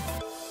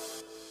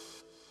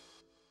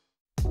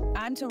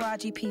 I'm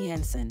Taraji P.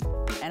 Henson,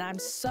 and I'm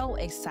so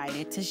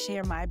excited to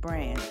share my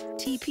brand,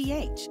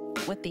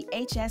 TPH, with the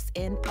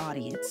HSN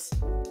audience.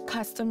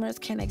 Customers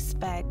can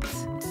expect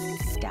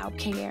scalp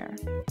care.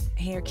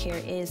 Hair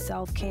care is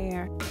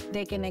self-care.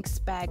 They can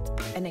expect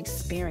an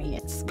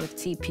experience with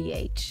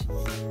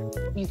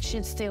TPH. You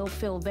should still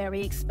feel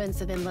very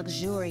expensive and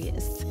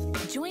luxurious.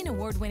 Join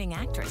award-winning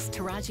actress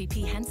Taraji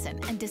P. Henson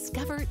and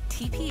discover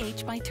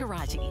TPH by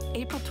Taraji,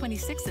 April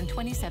 26th and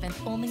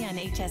 27th, only on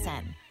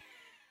HSN.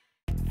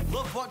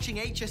 Love watching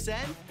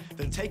HSN?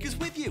 Then take us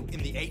with you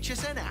in the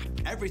HSN app.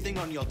 Everything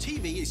on your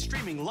TV is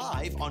streaming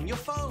live on your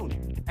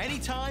phone.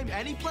 Anytime,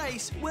 any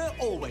place, we're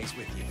always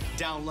with you.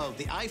 Download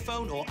the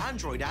iPhone or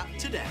Android app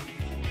today.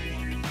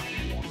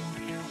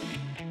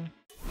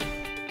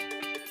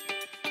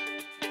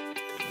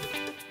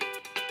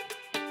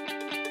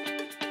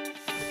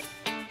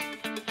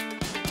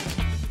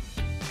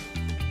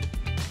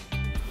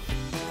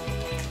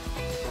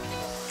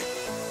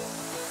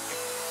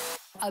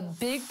 A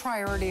big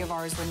priority of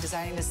ours when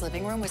designing this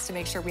living room was to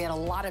make sure we had a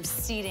lot of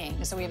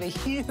seating. So we have a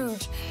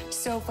huge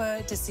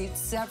sofa to seat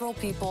several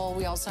people.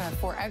 We also have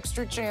 4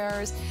 extra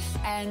chairs,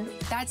 and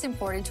that's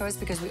important to us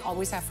because we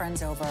always have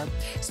friends over.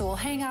 So we'll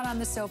hang out on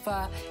the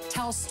sofa,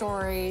 tell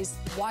stories,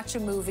 watch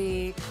a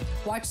movie,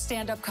 watch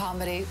stand-up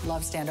comedy.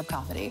 Love stand-up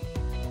comedy.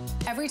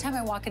 Every time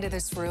I walk into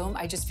this room,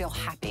 I just feel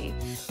happy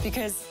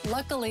because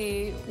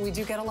luckily we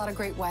do get a lot of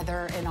great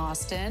weather in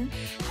Austin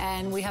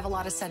and we have a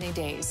lot of sunny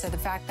days. So the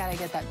fact that I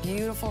get that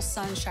beautiful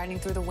sun shining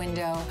through the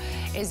window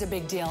is a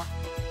big deal.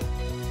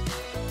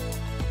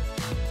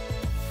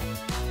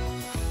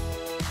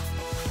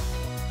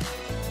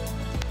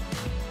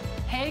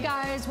 Hey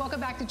guys, welcome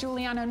back to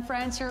Giuliana and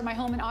Friends here at my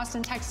home in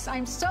Austin, Texas.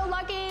 I'm so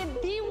lucky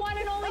the one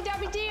and only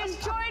Debbie D is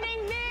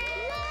joining me.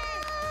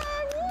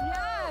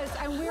 Yes,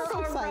 and we're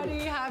already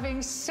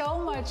having so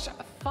much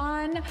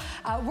fun.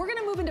 We're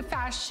gonna move into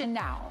fashion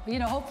now. You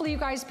know, hopefully you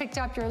guys picked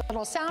up your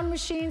little sound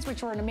machines,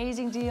 which were an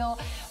amazing deal.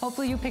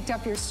 Hopefully you picked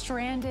up your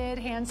Stranded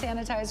hand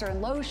sanitizer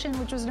and lotion,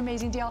 which was an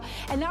amazing deal.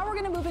 And now we're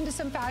gonna move into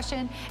some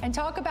fashion and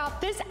talk about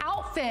this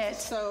outfit.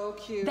 So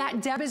cute.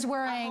 That Deb is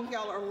wearing. I hope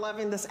y'all are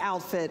loving this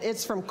outfit.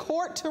 It's from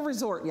court to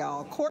resort,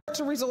 y'all. Court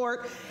to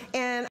resort.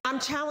 And I'm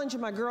challenging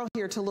my girl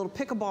here to a little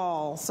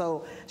pickleball,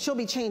 so she'll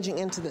be changing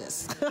into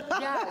this.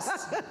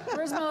 Yes.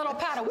 Where's my little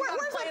paddle? Where's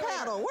that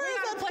paddle? Where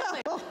is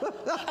that paddle?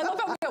 I love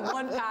how we have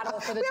one paddle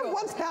for the two. We have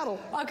one paddle.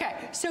 Okay,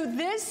 so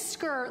this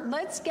skirt,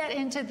 let's get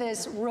into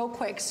this real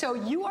quick. So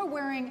you are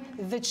wearing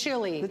the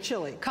chili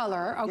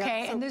color,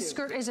 okay? Yep, so and this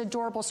skirt is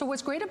adorable. So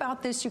what's great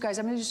about this, you guys,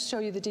 I'm gonna just show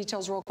you the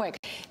details real quick.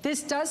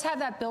 This does have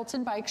that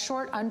built-in bike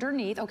short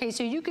underneath, okay?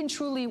 So you can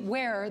truly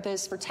wear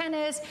this for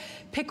tennis,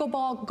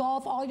 pickleball,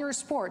 golf, all your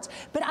sports.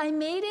 But I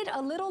made it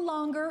a little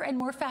longer and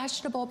more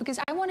fashionable because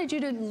I wanted you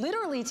to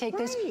literally take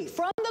this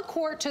from the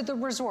court to the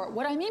resort.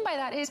 What I mean by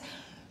that is,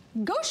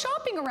 go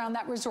shopping around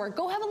that resort.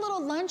 Go have a little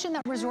lunch in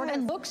that resort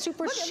and look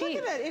super chic.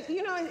 Look at that.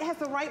 You know, it has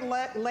the right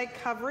leg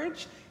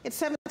coverage. It's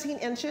 17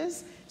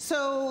 inches.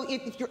 So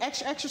if you're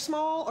extra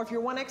small or if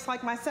you're 1X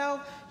like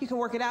myself, you can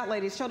work it out,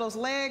 ladies. Show those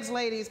legs,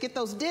 ladies. Get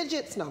those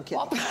digits. No, I'm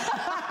kidding.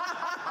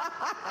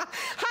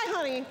 Hi,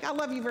 honey. I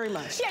love you very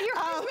much. Yeah, your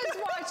husband's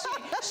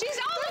watching. She's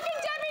all looking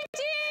Debbie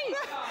D.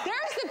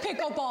 There's the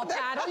pickleball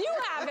paddle. You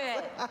have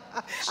it.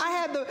 I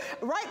had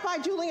right by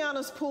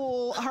Giuliana's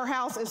pool. Her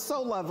house is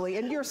so lovely,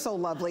 and you're so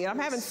lovely. And I'm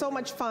having so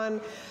much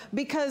fun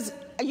because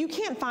You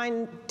can't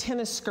find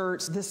tennis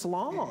skirts this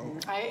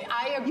long.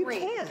 I agree.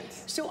 You can't.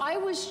 So I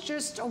was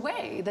just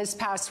away this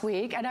past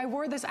week, and I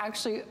wore this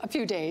actually a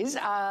few days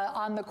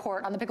on the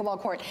court, on the pickleball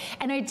court.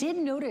 And I did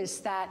notice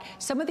that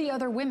some of the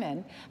other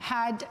women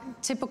had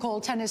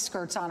typical tennis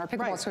skirts on or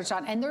pickleball skirts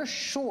on, and they're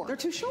short. They're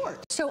too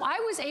short. So I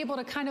was able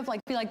to kind of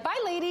like be like, bye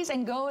ladies,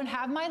 and go and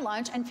have my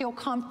lunch and feel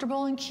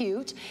comfortable and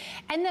cute.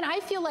 And then I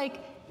feel like,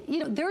 you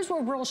know, theirs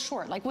were real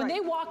short. Like when they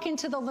walk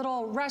into the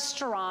little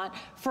restaurant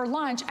for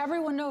lunch,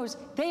 everyone knows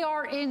they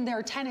are in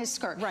their tennis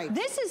skirt. Right.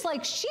 This is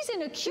like, she's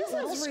in a cute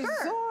little skirt.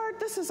 Resort.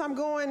 This is, I'm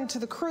going to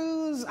the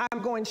cruise.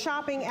 I'm going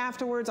shopping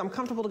afterwards. I'm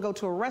comfortable to go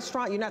to a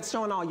restaurant. You're not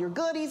showing all your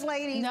goodies,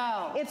 ladies.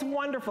 No. It's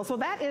wonderful. So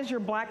that is your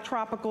black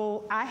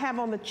tropical. I have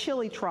on the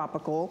chili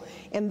tropical,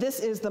 and this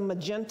is the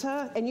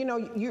magenta. And you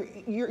know,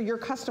 your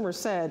customer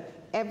said,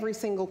 every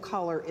single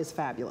color is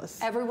fabulous.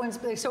 Everyone's,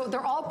 so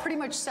they're all pretty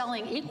much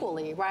selling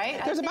equally,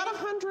 right? There's about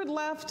 100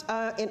 left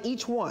in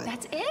each one.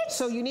 That's it?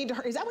 So you need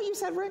to, is that what you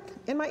said, Rick,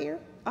 in my ear?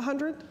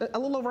 100? A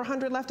little over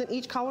 100 left in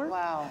each color?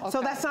 Wow, okay.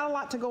 So that's not a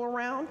lot to go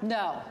around?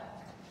 No.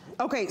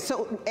 Okay,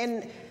 so,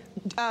 and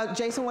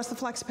Jason, what's the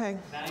flex pay?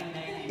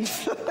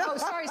 $9.99. Oh,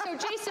 sorry. So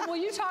Jason, will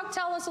you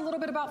tell us a little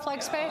bit about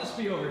flex pay? I'll just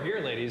be over here,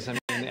 ladies. I mean,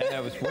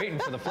 I was waiting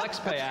for the flex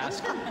pay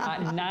ask.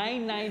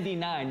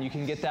 $9.99, you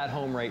can get that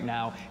home right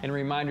now. And a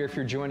reminder, if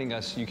you're joining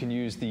us, you can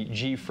use the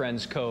G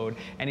Friends code.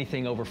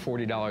 Anything over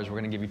 $40, we're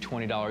going to give you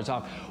 $20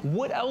 off.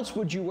 What else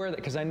would you wear that?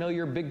 Because I know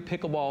you're big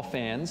pickleball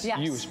fans,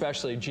 you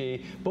especially,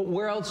 G. But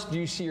where else do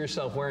you see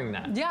yourself wearing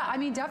that? Yeah, I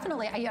mean,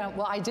 definitely.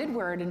 Well, I did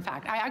wear it, in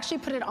fact. I actually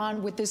put it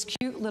on with this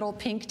cute little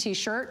pink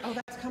t-shirt. Oh,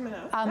 that's coming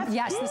up.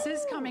 Yes, this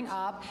is coming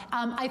up.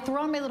 I threw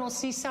on my little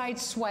seaside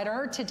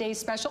sweater, today's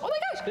special. Oh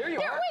my gosh! There you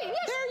are. Wait,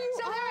 yes. There you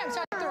so are. There I am.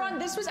 So I threw on,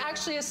 this was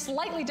actually a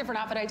slightly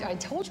different outfit. I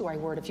told you I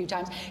wore it a few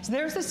times. So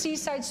there's the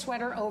seaside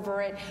sweater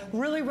over it.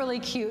 Really, really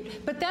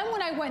cute. But then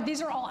when I went,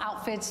 these are all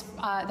outfits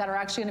that are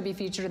actually going to be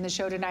featured in the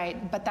show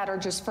tonight, but that are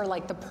just for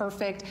like the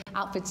perfect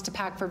outfits to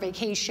pack for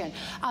vacation.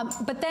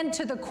 But then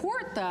to the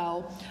court,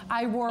 though,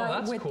 I wore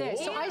it with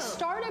this. So I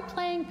started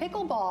playing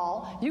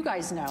pickleball. You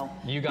guys know.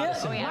 You got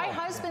it. My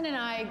husband and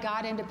I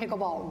got into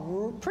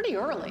pickleball pretty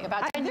early,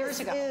 about 10 years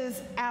ago. This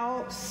is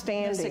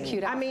outstanding. It's a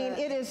cute outfit. I mean,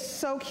 it is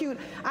so cute.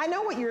 I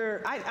know what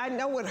I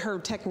know what her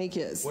technique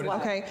is. What is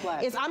okay,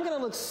 what? Is I'm going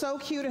to look so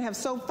cute and have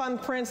so fun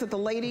prints that the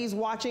ladies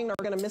watching are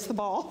going to miss the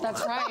ball.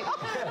 That's right.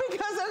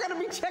 Because they're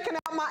going to be checking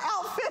out my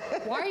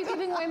outfit. Why are you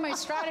giving away my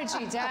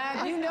strategy,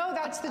 Dad? You know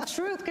that's the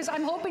truth, because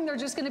I'm hoping they're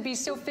just going to be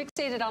so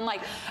fixated on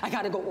like, I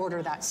got to go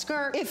order that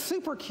skirt. It's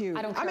super cute.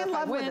 I don't care I'm in if I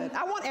love with win. it.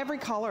 I want every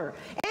color.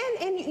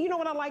 And you know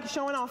what I like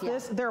showing off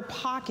this? There are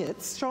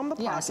pockets. Show them the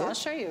pockets. Yes, I'll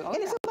show you. Oh,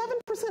 and it's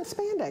 11%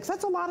 spandex.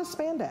 That's a lot of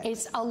spandex.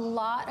 It's a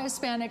lot of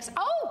spandex.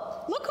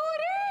 Oh, look who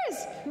it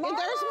is! And there's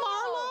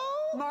Marlo.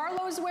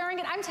 Marlo's wearing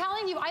it. I'm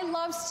telling you, I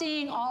love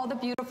seeing all the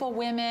beautiful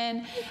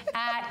women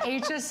at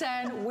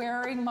HSN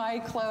wearing my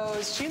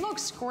clothes. She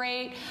looks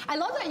great. I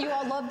love that you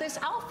all love this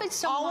outfit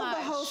so much. All of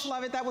the hosts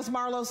love it. That was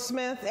Marlo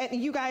Smith.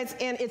 And you guys,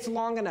 and it's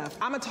long enough.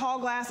 I'm a tall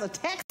glass of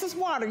Texas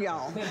water,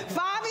 y'all.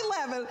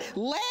 5'11",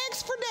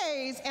 legs for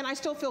days, and I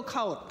still feel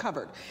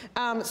covered.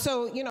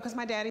 So, you know, because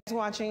my daddy's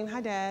watching.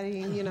 Hi, Daddy.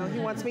 You know, he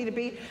wants me to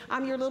be,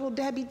 I'm your little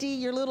Debbie D,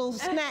 your little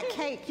snack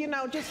cake, you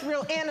know, just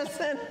real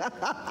innocent. But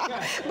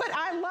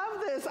I love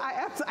this.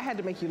 I had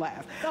to make you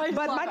laugh. I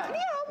but love it. You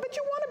know, but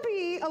you want to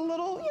be a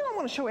little, you don't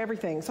want to show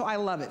everything. So I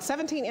love it.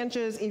 17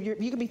 inches. If you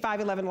can be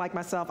 5'11" like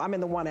myself. I'm in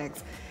the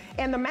 1X.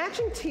 And the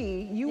matching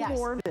tee, you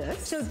wore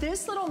this. So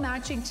this little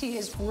matching tee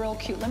is real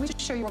cute. Let me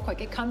just show you real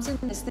quick. It comes in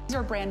this, these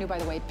are brand new, by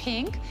the way,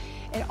 pink.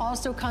 It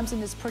also comes in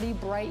this pretty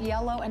bright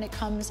yellow, and it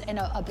comes in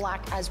a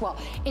black as well.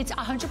 It's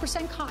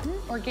 100% cotton,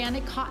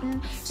 organic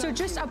cotton. So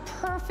just a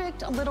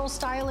perfect little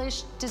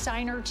stylish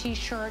designer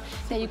t-shirt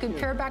that you can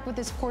pair back with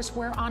this, of course,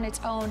 wear on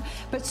its own.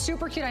 But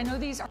super cute. I know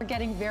these are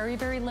getting very,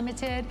 very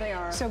limited. They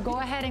are. So go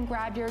ahead and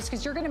grab yours,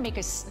 because you're going to make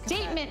a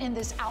statement in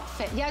this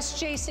outfit. Yes,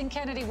 Jason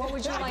Kennedy, what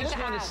would you like to add? I just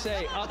want to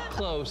say, up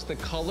close, the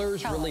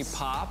colors really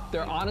pop.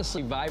 They're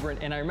honestly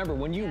vibrant. And I remember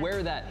when you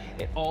wear that,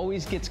 it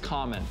always gets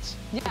comments.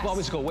 Yes. People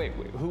always go, wait,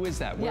 who is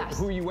that?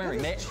 Who are you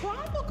wearing? It's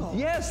tropical.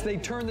 Yes, they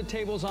turn the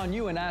tables on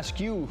you and ask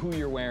you who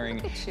you're wearing.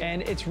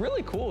 And it's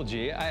really cool,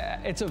 G.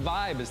 It's a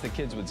vibe, as the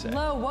kids would say.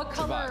 Lo, what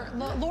color?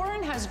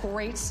 Lauren has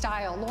great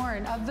style.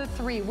 Lauren, of the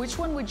three, which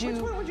one would you?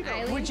 Which one would you go?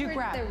 I Would you lean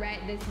grab? towards the red,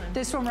 this one.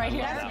 This one right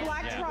here. That's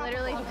black tropical.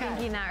 Literally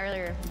thinking that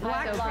earlier.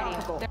 Black So pretty.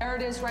 tropical. There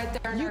it is right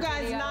there. in You our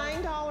guys, video.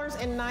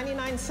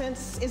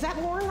 $9.99. Is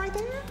that Lauren right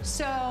there?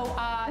 So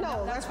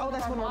No, that's one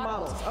of our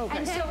models. Okay.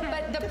 And so,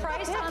 but the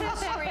price on the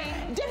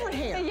screen. Different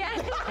hair. Yes.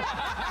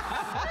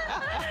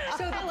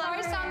 So the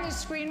price on on the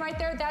screen right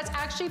there, that's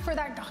actually for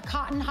that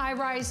cotton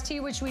high-rise tee,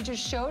 which we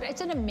just showed.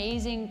 It's an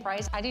amazing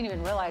price. I didn't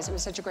even realize it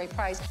was such a great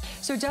price.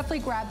 So definitely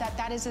grab that.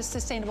 That is a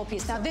sustainable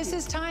piece. Now, this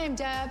is time,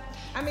 Deb.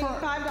 I mean,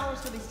 $5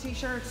 for these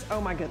t-shirts.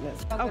 Oh my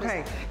goodness.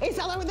 Okay. It's,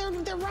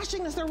 they're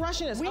rushing us. They're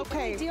rushing us.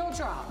 Okay. Deal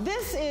drop.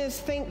 This is,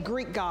 think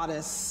Greek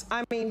goddess.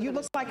 I mean, you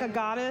look like a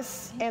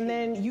goddess, and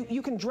then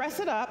you can dress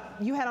it up.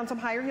 You had on some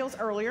higher heels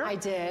earlier. I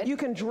did. You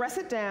can dress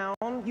it down.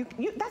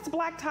 That's a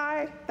black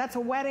tie. That's a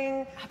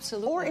wedding.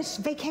 Absolutely. Or it's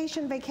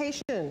vacation.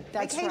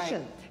 That's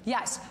right.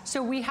 Yes.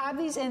 So we have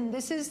these in.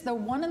 This is the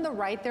one on the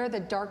right there. The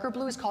darker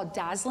blue is called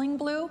Dazzling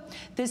Blue.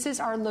 This is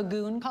our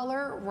lagoon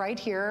color right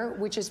here,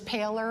 which is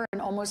paler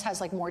and almost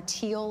has like more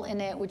teal in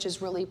it, which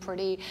is really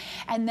pretty.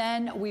 And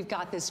then we've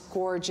got this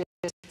gorgeous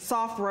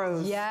soft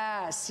rose.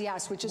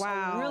 Yes, which is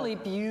a really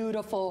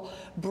beautiful,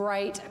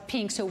 bright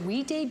pink. So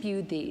we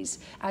debuted these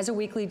as a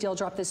weekly deal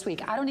drop this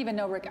week. I don't even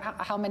know, Rick,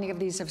 how many of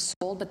these have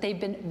sold, but they've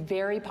been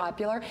very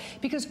popular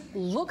because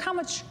look how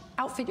much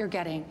outfit you're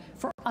getting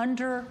for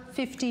under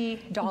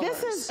 $50.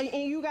 This is,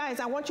 you guys,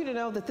 I want you to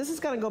know that this is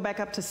going to go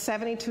back up to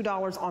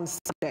 $72 on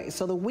Sunday.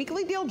 So the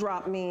weekly deal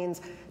drop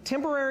means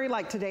temporary,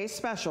 like today's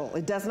special.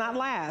 It does not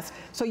last.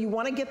 So you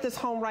want to get this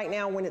home right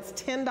now when it's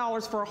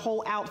 $10 for a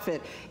whole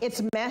outfit.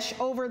 It's mesh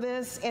over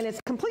this, and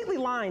it's completely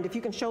lined, if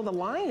you can show the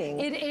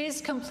lining. It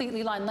is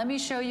completely lined. Let me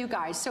show you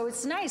guys. So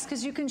it's nice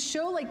because you can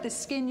show like the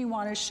skin you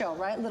want to show,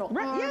 right? Little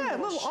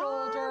arm, little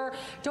shoulder. Arm.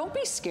 Don't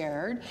be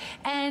scared.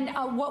 And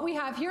what we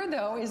have here,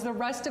 though, is the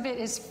rest of it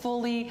is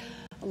fully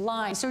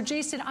lined. So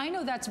Jason, I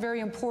know that's very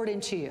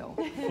important to you.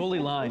 Fully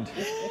lined.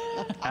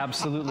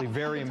 Absolutely,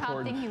 very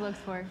important. Top thing he looks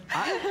for.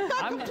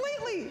 I'm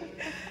completely.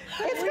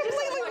 It's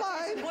completely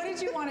lined. What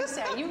did you want to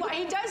say?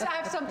 He does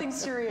have something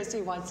serious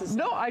he wants to say.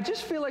 No, I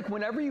just feel like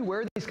whenever you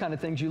wear these kind of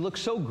things, you look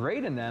so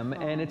great in them,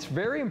 and it's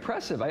very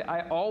impressive.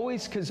 I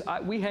always, because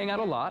we hang out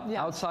a lot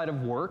outside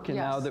of work, and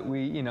now that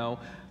we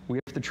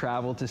have to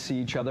travel to see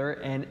each other,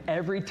 and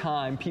every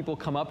time people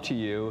come up to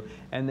you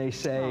and they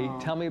say,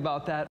 tell me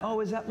about that.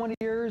 Oh, is that one of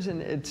yours?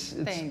 And it's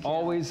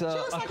always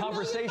a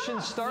conversation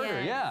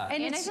starter. Yeah.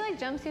 And I feel like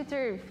jumpsuits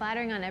are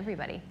flattering on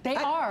everybody. They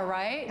are,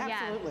 right?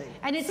 Absolutely. Yeah.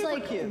 And it's super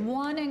like cute.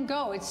 One and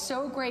go. It's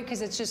so great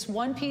because it's just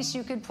one piece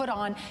you could put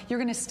on. You're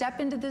going to step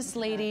into this,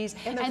 ladies.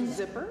 And there's a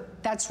zipper.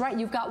 That's right.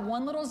 You've got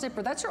one little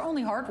zipper. That's your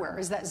only hardware,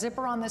 is that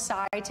zipper on the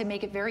side to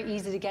make it very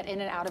easy to get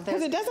in and out of this.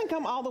 Because it doesn't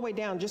come all the way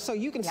down, just so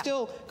you can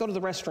still go to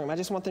the restroom. I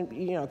just want them,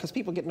 because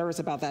people get nervous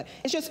about that.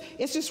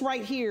 It's just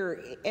right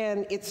here,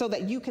 and it's so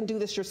that you can do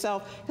this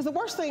yourself. Because the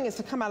worst thing is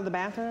to come out of the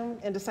bathroom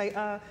and to say,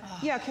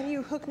 yeah, can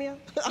you hook me up?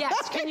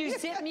 Yes, can you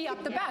zip me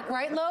up the back,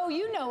 right, Lo?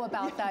 You know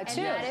about that,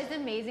 too. And that is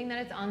amazing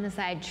that it's on the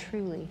side,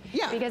 truly.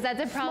 Yeah. Because that's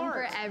a problem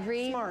for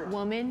every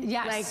woman.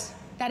 Yes.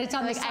 That it's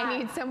on the side. I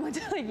need someone to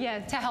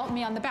to help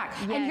me on the back.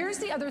 Yes. And here's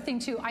the other thing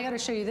too. I got to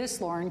show you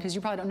this, Lauren, because you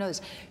probably don't know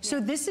this.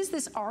 So this is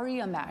this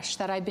Aria mesh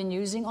that I've been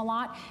using a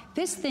lot.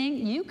 This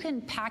thing, you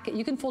can pack it,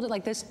 you can fold it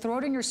like this, throw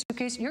it in your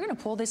suitcase. You're going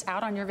to pull this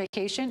out on your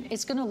vacation.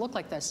 It's going to look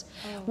like this.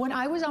 When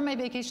I was on my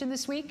vacation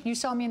this week, you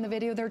saw me in the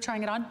video there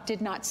trying it on.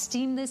 Did not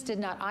steam this, did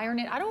not iron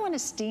it. I don't want to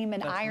steam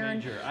and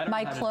iron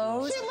my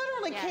clothes. She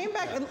literally came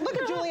back. Look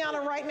at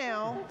Giuliana right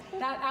now.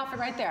 That outfit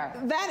right there.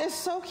 That is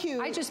so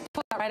cute. I just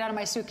put that right out of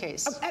my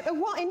suitcase.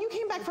 Well, and you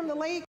came back from the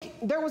lake.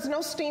 There was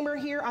no steamer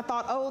here. I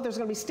thought, oh, there's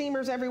going to be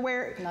steamers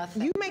everywhere.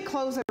 Nothing. You make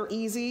clothes that are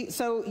easy.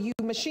 So you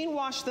machine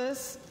wash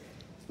this,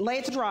 lay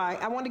it to dry.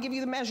 I want to give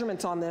you the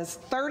measurements on this.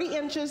 30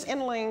 inches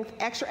in length,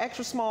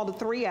 extra small to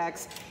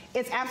 3X.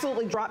 It's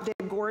absolutely drop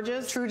dead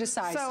gorgeous. True to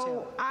size,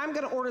 So I'm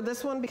going to order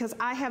this one because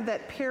I have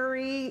that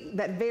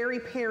very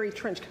Perry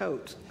trench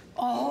coat.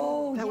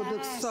 Oh, that would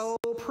look so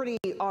pretty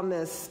on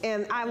this.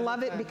 And I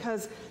love it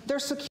because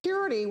there's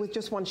security with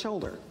just one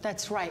shoulder.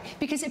 That's right.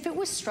 Because if it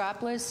was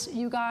strapless,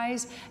 you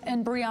guys,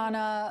 and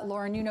Brianna,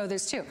 Lauren, you know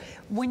this too.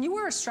 When you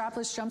wear a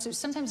strapless jumpsuit,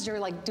 sometimes you're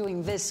like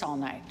doing this all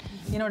night.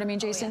 You know what I mean,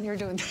 Jason? You're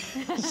doing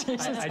this.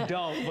 I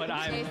don't, but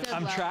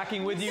I'm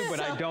tracking with you,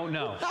 but I don't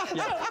know.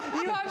 Yeah.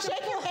 You have to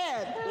shake your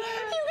head. You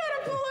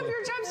got to pull up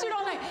your jumpsuit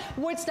all night.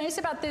 What's nice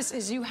about this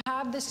is you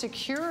have the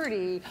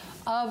security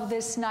of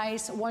this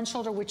nice one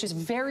shoulder, which is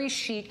very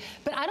chic,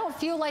 but I don't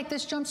feel like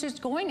this jumpsuit's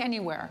going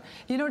anywhere.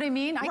 You know what I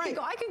mean? I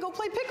can go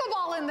play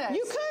pickleball in this.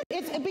 You could.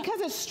 It's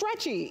because it's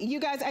stretchy. You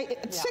guys,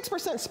 6%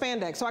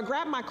 spandex. So I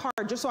grabbed my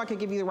card just so I could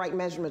give you the right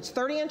measurements.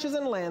 30 inches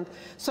in length.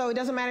 So it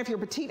doesn't matter if you're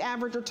petite,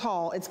 average, or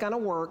tall. It's going to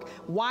work.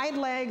 Wide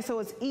legs, so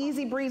it's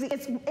easy breezy.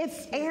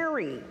 It's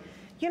airy.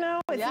 You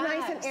know, it's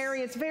nice and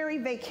airy. It's very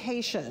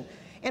vacation.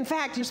 In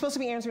fact, you're supposed to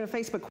be answering a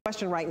Facebook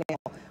question right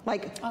now.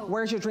 Like,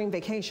 where's your dream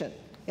vacation?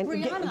 And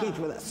get engaged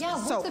with us. Yeah,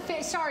 what's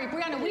the sorry,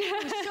 Brianna, we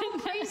were so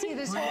crazy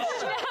this whole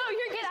show. No,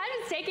 you're good. I'm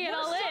just taking it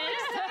all in.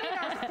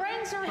 Our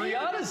friends are here.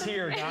 Brianna's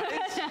here, guys.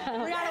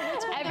 Brianna,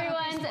 what's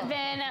Everyone's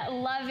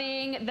been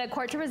loving the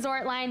Court to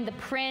Resort line, the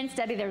prints.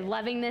 Debbie, they're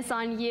loving this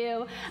on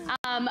you.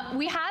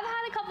 We have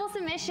had a couple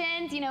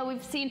submissions. You know,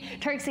 we've seen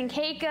Turks and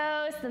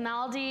Caicos, the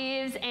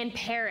Maldives, and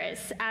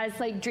Paris as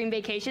like dream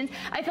vacations.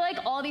 I feel like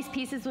all these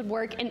pieces would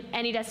work in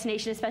any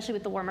destination, especially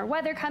with the warmer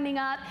weather coming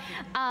up.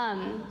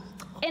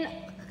 And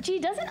Gee,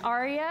 doesn't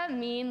aria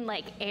mean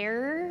like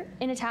air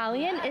in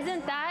Italian? Yes.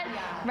 Isn't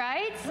that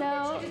right?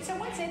 So did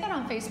someone say that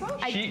on Facebook?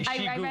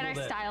 I read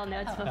our style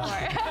notes before.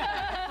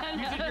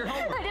 You did your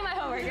homework. I did my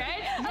homework, right?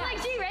 Yes. I'm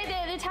like, gee, right?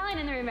 The Italian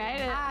in the room,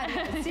 right?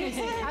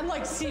 I'm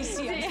like,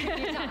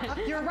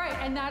 CC. You're right,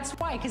 and that's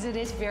why, because it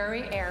is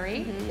very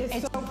airy.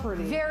 It's so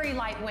pretty. Very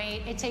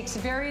lightweight. It takes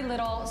very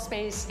little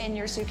space in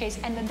your suitcase.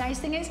 And the nice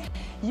thing is,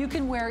 you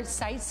can wear it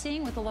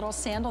sightseeing with a little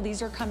sandal.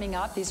 These are coming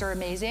up. These are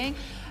amazing.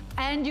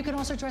 And you can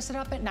also dress it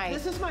up at night.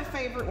 This is my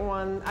favorite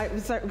one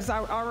because I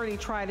already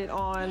tried it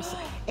on.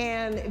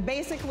 And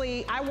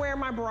basically, I wear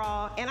my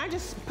bra and I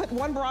just put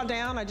one bra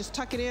down, I just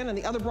tuck it in and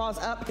the other bra's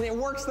up, and it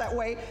works that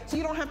way. So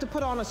you don't have to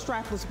put on a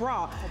strapless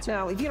bra.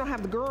 Now, if you don't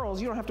have the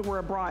girls, you don't have to wear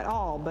a bra at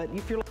all. But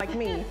if you're like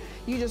me,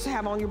 you just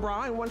have on your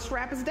bra and one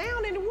strap is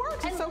down and it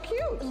works. It's so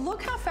cute.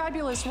 Look how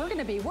fabulous we're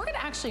gonna be. We're gonna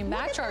actually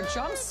match our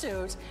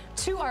jumpsuit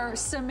to our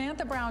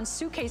Samantha Brown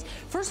suitcase.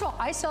 First of all,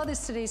 I saw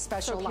this Today's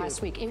Special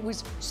last week. It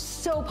was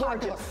so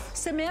popular.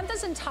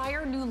 Samantha's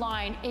entire new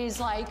line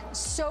is like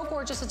so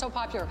gorgeous and so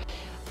popular.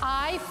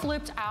 I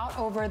flipped out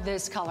over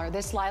this color.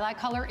 This lilac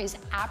color is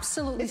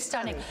absolutely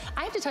stunning.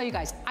 I have to tell you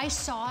guys, I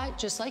saw it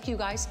just like you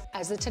guys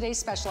as the Today's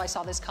Special. I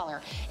saw this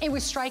color. It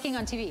was striking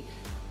on TV.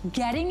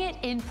 Getting it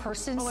in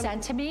person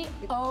sent to me.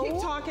 Oh,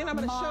 keep talking. I'm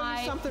going to show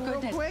you something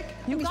real quick.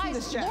 You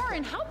guys,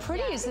 Lauren, how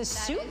pretty is this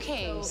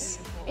suitcase?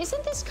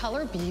 Isn't this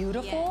color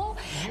beautiful?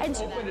 You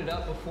opened it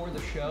up before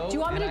the show. Do you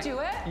want me to do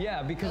it?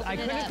 Yeah, because I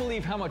couldn't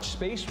believe how much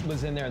space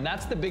was in there, and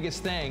that's the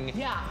biggest thing.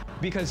 Yeah.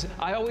 Because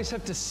I always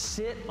have to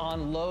sit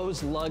on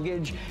Lowe's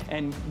luggage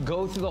and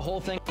go through the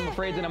whole thing. I'm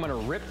afraid that I'm going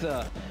to rip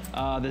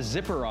the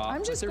zipper off.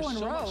 I'm just going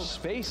rogue. There's so much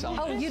space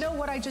on this. You know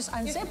what I just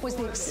unzipped was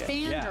the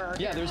expander.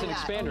 Yeah, there's an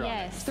expander on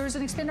it. There's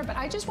an expander, but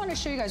I just want to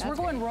show you guys. We're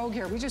going rogue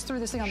here. We just threw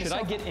this thing on the sofa.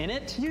 Should I get in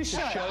it? You should.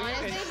 Show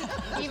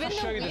you? Even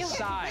show you the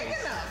size.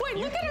 Wait,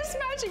 look at us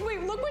matching.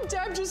 Wait, look what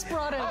Deb just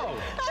brought in.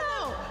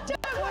 Deb,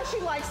 why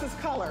she likes this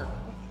color.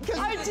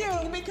 I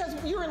do. Because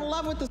you're in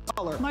love with this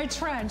color. My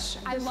trench.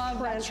 I love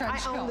that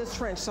trench. I own this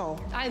trench, so.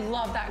 I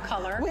love that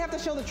color. We have to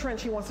show the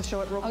trench. He wants to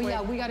show it real quick. Oh,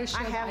 yeah, we got to show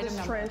I have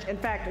this trench. In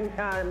fact,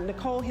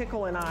 Nicole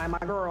Hickle and I, my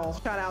girl,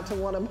 shout out to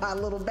one of my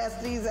little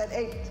besties at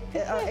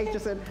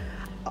HSN.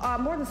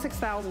 More than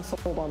 6,000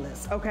 sold on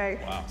this,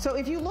 okay? Wow. So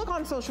if you look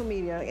on social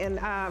media, and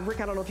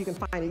Rick, I don't know if you can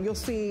find it, you'll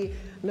see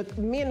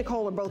me and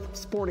Nicole are both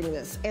sporting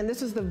this, and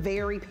this is the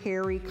very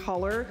Perry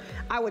color.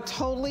 I would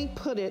totally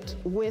put it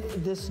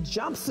with this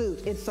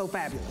jumpsuit. It's so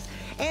fabulous.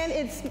 And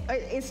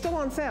it's still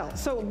on sale.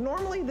 So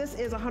normally this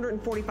is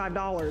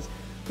 $145.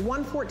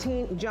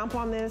 $114, jump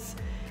on this.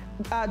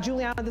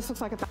 Giuliana, this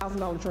looks like a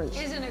 $1,000 trench.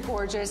 Isn't it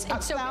gorgeous? A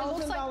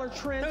 $1,000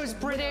 trench. Those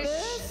British.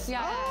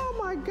 Yeah. Oh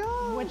my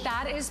God. With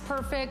that is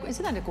perfect.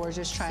 Isn't that a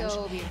gorgeous trench?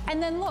 So beautiful.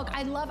 And then look,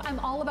 I'm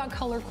all about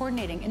color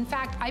coordinating. In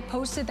fact, I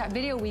posted that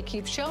video we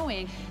keep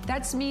showing.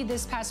 That's me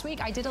this past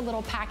week. I did a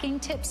little packing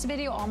tips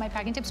video, all my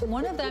packing tips.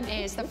 One of them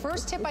is, the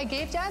first tip I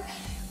gave, Deb,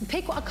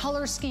 pick a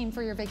color scheme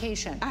for your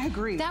vacation. I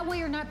agree. That way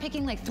you're not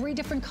picking like 3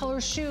 different color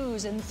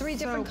shoes and 3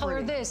 different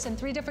color this and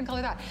 3 different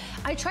color that.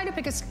 I try to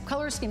pick a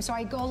color scheme, so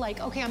I go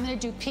like, okay, I'm gonna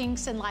do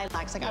pinks and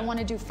lilacs. Like I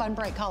wanna do fun,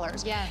 bright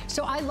colors. Yeah.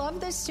 So I love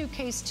this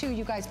suitcase too,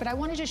 you guys, but I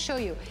wanna just show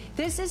you.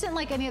 This isn't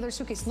like any other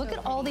suitcase. Look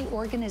at all the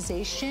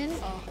organization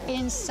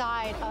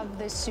inside of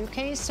this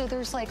suitcase. So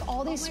there's like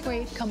all these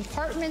great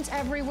compartments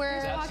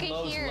everywhere. That's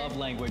Lowe's love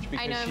language,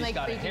 because she's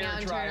got a hair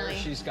dryer,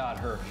 she's got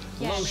her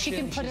lotion, she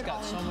can put she's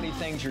got so many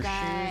things, her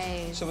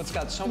shoes. So it's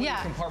got so many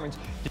compartments.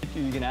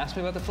 You can ask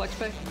me about the flex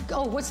pay?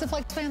 Oh, what's the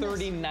flex pay on this?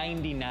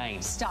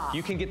 $30.99. Stop.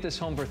 You can get this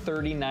home for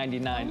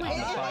 $30.99 on the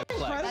 5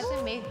 flex. That's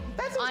amazing.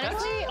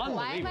 Honestly,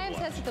 why am I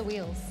obsessed with the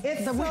wheels?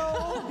 It's so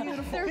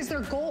beautiful. Because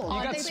they're gold.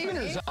 You got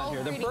spinners on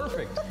here. They're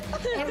perfect.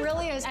 It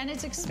really is, and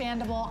it's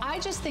expandable. I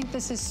just think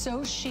this is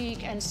so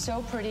chic and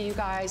so pretty, you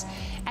guys,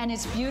 and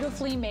it's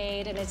beautifully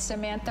made, and it's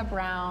Samantha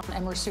Brown,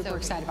 and we're super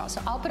excited about it.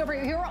 So I'll put over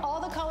here are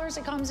all the colors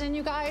it comes in,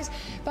 you guys.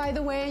 By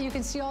the way, you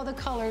can see all the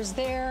colors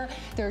there.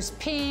 There's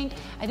pink.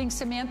 I think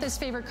Samantha's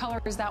favorite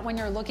color is that one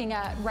you're looking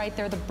at right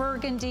there, the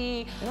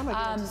burgundy. And I'm gonna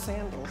get into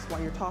sandals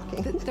while you're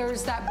talking.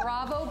 There's that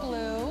Bravo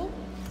blue.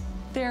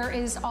 There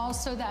is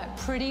also that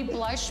pretty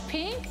blush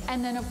pink,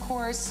 and then of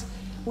course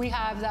we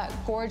have that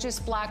gorgeous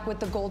black with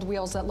the gold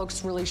wheels that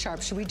looks really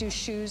sharp. Should we do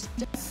shoes?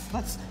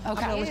 Let's. I'm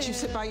gonna let you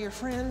sit by your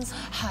friends.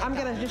 I'm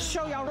gonna just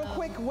show y'all real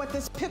quick what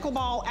this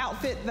pickleball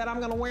outfit that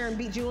I'm gonna wear and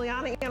beat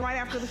Giuliana in right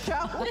after the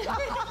show.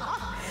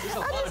 There's a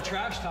lot of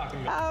trash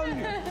talking about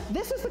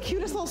this is the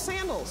cutest little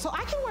sandal. So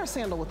I can wear a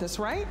sandal with this,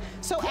 right?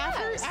 So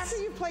after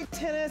you play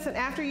tennis and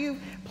after you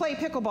play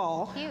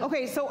pickleball. Cute.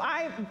 Okay, so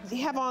I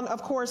have on,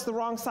 of course, the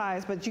wrong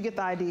size, but you get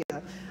the idea.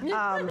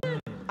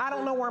 I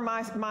don't know where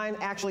mine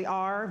actually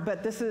are,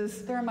 but this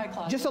is they're in my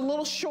closet. Just a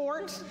little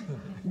short,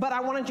 but I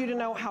wanted you to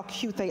know how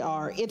cute they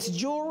are. It's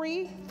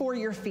jewelry for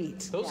your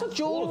feet. Those are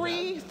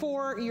jewelry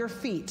for your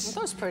feet.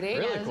 Those are pretty.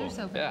 Really cool. Those are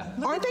so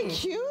pretty. Aren't they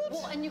cute?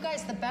 Well, and you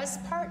guys, the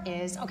best part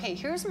is, okay,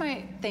 here's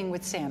my thing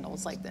with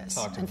sandals like this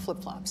and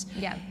flip-flops.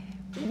 Yeah.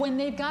 when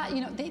they've got,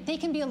 you know, they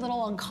can be a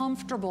little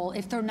uncomfortable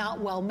if they're not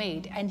well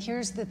made. And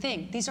here's the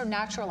thing, these are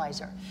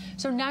naturalizer.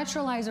 So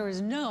naturalizer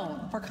is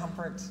known for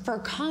comfort. For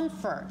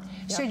comfort.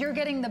 Yep. So you're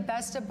getting the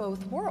best of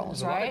both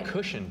worlds, There's right? a lot of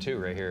cushion too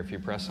right here if you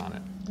press on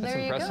it. That's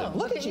there impressive. You go.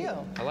 Look at you.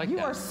 I like that.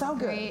 You are so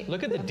good. Great.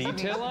 Look at the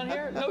detail on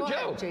here. No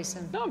joke.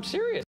 Jason. No, I'm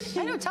serious.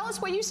 I know, tell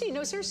us what you see.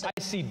 No, seriously.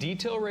 I see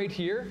detail right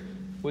here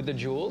with the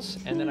jewels,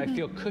 and then I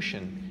feel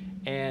cushion.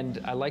 And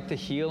I like the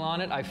heel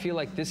on it. I feel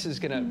like this is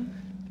gonna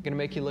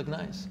make you look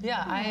nice.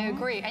 Yeah, I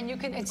agree. And you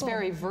can, it's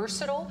very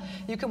versatile.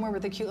 You can wear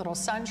with a cute little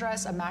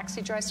sundress, a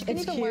maxi dress. You can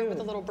even wear it with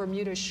a little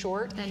Bermuda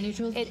short. That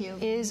neutral is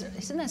cute.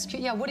 Isn't that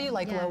cute? Yeah, what do you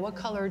like, Lo? What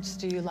colors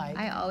do you like?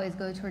 I always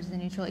go towards the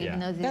neutral, even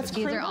though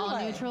these are all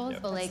neutrals.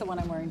 But that's like, the one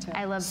I'm wearing too.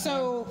 I love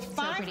So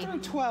 5 through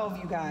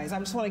 12, you guys. I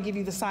just want to give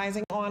you the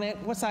sizing on it.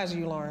 What size are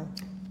you, Lauren?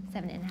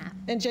 7.5.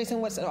 And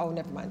Jason, what's, oh,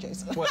 never mind,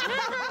 Jason.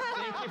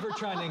 Thank you for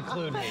trying to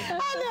include me.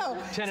 I know.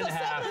 10 and a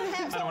half.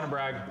 I don't want to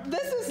brag.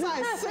 This is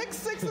size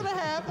 6,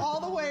 6.5,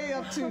 all the way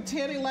up to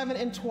 10, 11,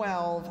 and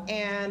 12.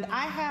 And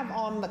I have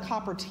on the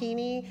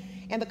Coppertini,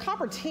 and the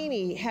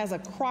Coppertini has a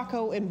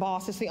croco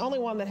embossed. It's the only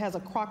one that has a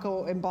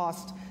croco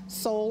embossed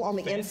sole on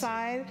the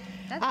inside.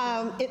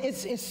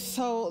 It's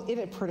so, isn't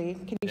it pretty?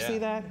 Can you see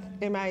that?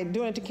 Am I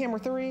doing it to camera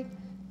 3?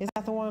 Is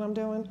that the one I'm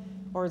doing?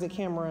 Or is it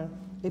camera,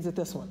 is it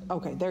this one?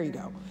 Okay, there you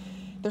go.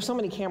 There's so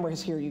many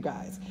cameras here, you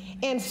guys.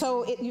 And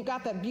so you've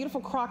got that beautiful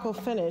croco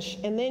finish,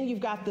 and then you've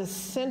got this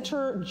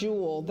center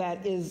jewel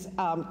that is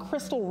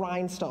crystal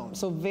rhinestone,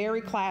 so very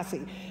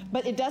classy.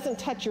 But it doesn't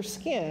touch your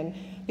skin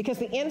because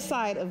the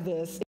inside of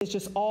this is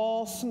just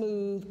all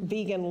smooth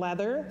vegan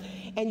leather,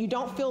 and you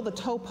don't feel the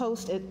toe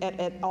post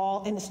at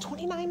all, and it's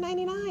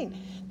 $29.99.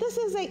 This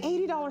is a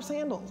 $80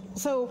 sandal.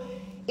 So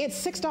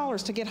it's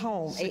 $6 to get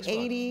home, a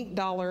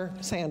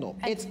 $80 sandal.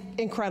 It's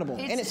incredible,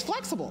 and it's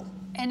flexible.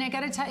 And I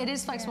gotta tell you, it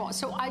is flexible.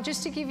 So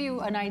just to give you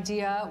an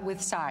idea with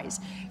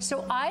size.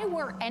 So I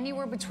wear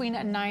anywhere between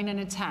a 9 and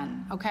a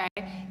 10, okay?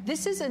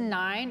 This is a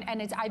 9,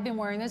 and I've been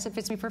wearing this, it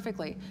fits me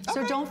perfectly.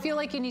 So don't feel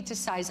like you need to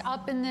size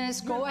up in this.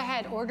 Go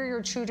ahead, order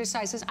your true to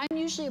sizes. I'm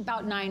usually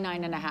about 9,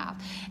 9.5.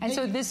 And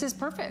so this is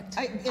perfect.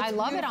 I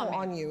love it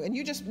on you. And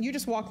you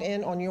just walked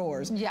in on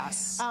yours.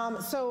 Yes.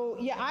 So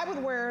yeah, I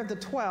would wear the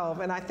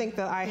 12, and I think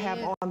that I have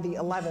on the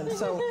 11.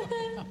 So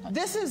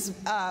this is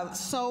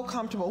so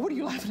comfortable. What are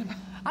you laughing about?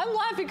 I'm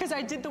laughing because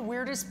I did the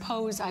weirdest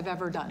pose I've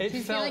ever done. It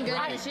felt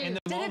right in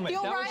the moment. Did it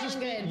feel that right? was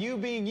just you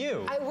being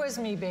you. It was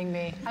me being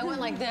me. I went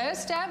like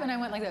this, Deb, and I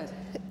went like this.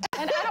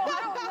 And I don't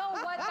know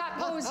what that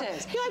pose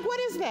is. You're like, what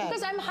is that?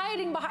 Because I'm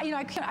hiding behind, you know,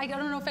 I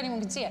don't know if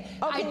anyone can see it.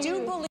 I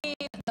do believe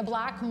the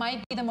black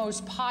might be the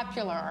most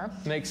popular.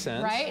 Makes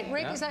sense. Right?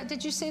 Rick,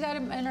 did you say that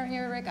in our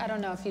ear, Rick? I don't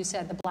know if you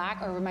said the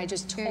black, or am I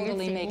just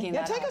totally making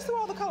that up? Yeah, take us through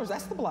all the colors.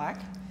 That's the black.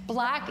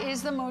 Black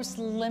is the most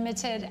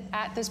limited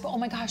at this, oh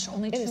my gosh,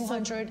 only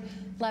 200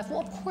 left.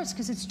 Well, of course,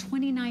 because it's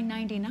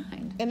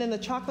 $29.99. And then the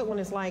chocolate one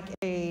is like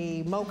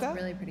a mocha.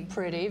 It's really pretty.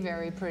 Pretty,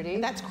 very pretty.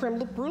 And that's creme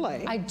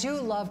brulee. I do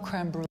love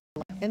creme brulee.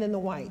 And then the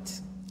white.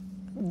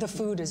 The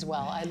food as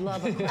well. I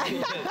love it. You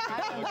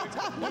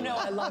know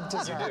I love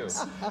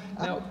desserts. You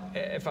do. Now,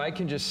 if I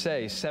can just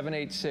say,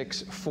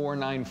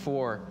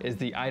 786-494 is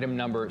the item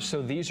number.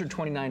 So these are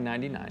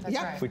 $29.99. That's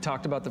right. We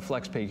talked about the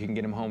flex pay. You can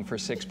get them home for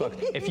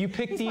 $6. If you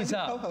pick these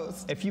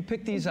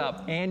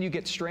up, and you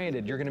get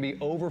stranded, you're going to be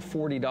over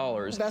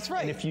 $40. That's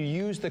right. And if you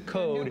use the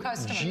code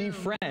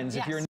GFriends,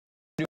 if you're a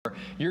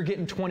you're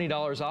getting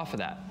 $20 off of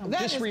that.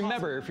 Just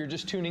remember, if you're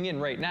just tuning in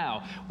right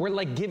now, we're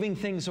like giving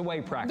things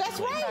away practically.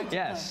 That's right.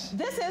 Yes.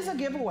 This is a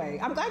giveaway.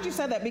 I'm glad you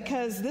said that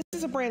because this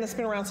is a brand that's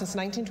been around since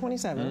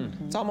 1927.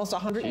 It's almost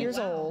 100 years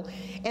old.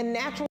 And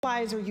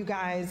Naturalizer, you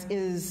guys,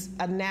 is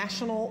a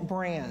national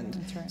brand.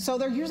 That's right. So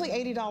they're usually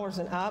 $80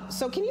 and up.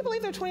 So can you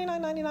believe they're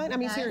 $29.99? I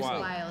mean, seriously.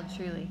 That's wild,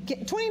 truly.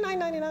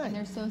 $29.99. And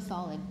they're so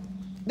solid.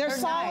 They're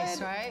solid.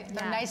 Nice, right?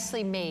 They're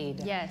nicely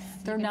made. Yes.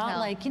 They're not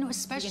like, you know,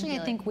 especially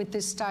I think with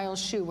this style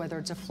shoe, whether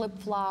it's a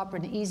flip-flop or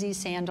an easy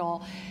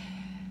sandal,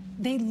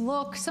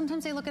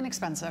 sometimes they look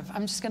inexpensive.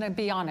 I'm just gonna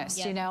be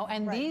honest, you know,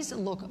 and these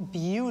look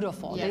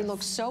beautiful. They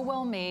look so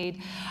well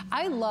made.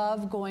 I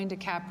love going to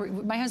Capri.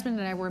 My husband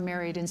and I were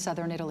married in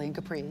southern Italy in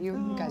Capri.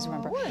 You guys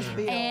remember? Where's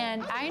Bill?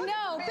 And I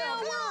know,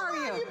 Bill, where are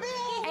you?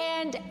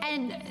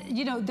 And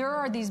you know, there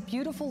are these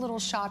beautiful little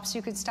shops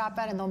you could stop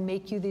at, and they'll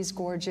make you these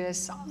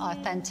gorgeous,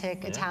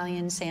 authentic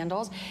Italian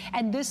sandals.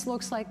 And this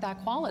looks like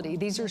that quality.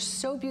 These are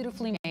so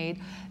beautifully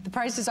made. The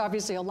price is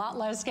obviously a lot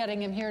less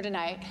getting him here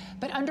tonight,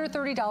 but under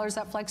 $30,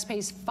 that flex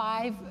pays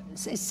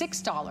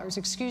 $6,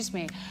 excuse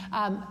me.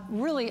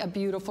 Really a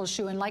beautiful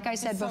shoe. And like I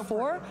said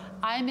before,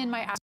 I'm in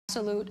my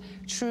absolute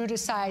true to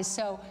size.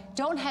 So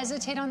don't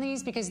hesitate on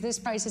these because this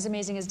price is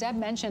amazing. As Deb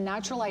mentioned,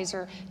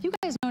 Naturalizer, you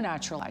guys know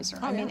Naturalizer.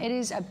 I mean, it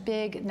is a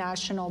big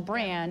national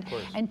brand.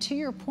 And to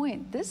your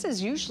point, this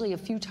is usually a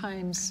few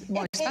times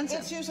more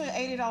expensive. It's usually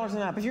 $80 and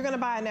up. If you're going to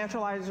buy a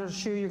Naturalizer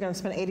shoe, you're going to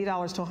spend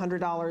 $80 to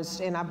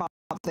 $100. And I bought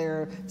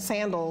their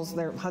sandals,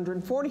 they're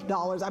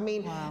 $140. I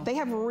mean, they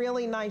have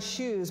really nice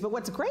shoes. But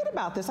what's great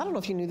about this, I don't know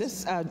if you knew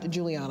this,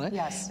 Giuliana.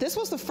 Yes. This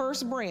was the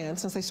first brand,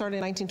 since they started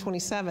in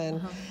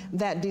 1927,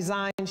 that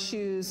designed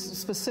shoes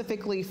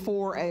specifically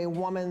for a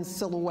woman's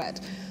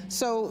silhouette.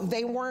 So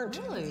they weren't,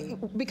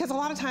 because a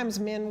lot of times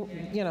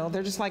men, you know,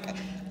 they're just like,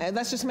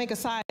 let's just make a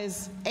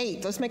size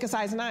 8, let's make a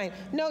size 9.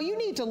 No, you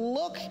need to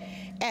look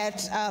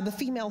at the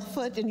female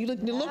foot, and you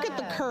look at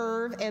the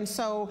curve, and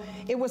so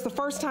it was the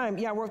first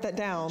time, I wrote that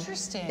down.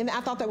 Interesting. And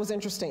I thought that was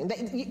interesting,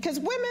 because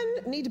women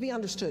need to be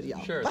understood,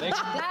 y'all. Sure, they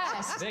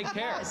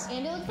care.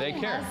 And it looks They like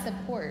it care. has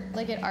support,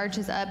 like it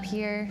arches up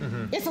here.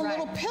 It's a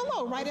little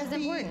pillow right at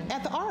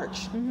the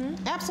arch.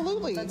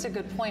 Absolutely. That's a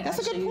good point. That's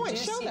a good point. You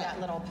do Show see that.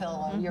 little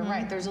pillow. You're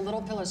right. There's a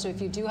little pillow. So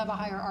if you do have a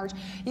higher arch,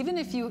 even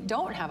if you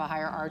don't have a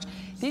higher arch,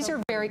 these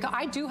are very.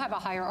 I do have a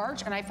higher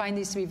arch, and I find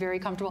these to be very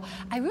comfortable.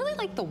 I really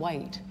like the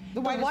white. The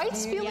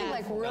white's feeling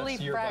like really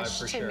fresh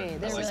to me.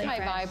 This is my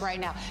vibe right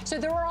now. So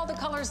there are all the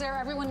colors there.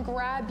 Everyone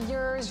grab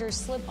yours, your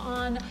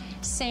slip-on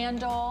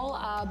sandal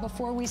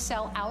before we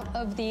sell out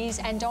of these.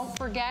 And don't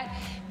forget,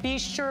 be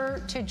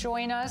sure to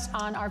join us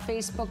on our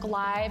Facebook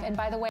Live. And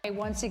by the way,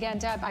 once again,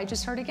 Deb, I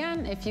just heard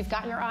again, if you've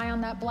got your eye on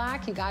that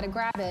black, you got to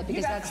grab it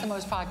because that's the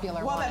most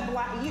popular one. Well, that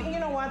black, you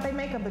know what? They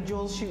make a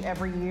bejeweled shoe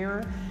every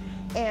year.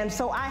 And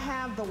so I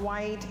have the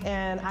white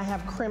and I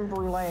have creme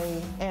brulee,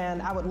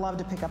 and I would love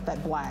to pick up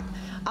that black.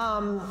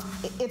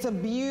 It's a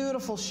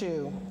beautiful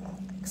shoe.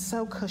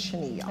 So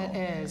cushiony, y'all. It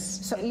is.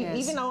 So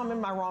even though I'm in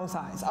my wrong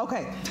size.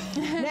 Okay,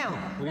 now.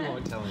 We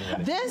won't tell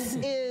anybody. This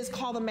is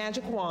called the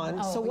magic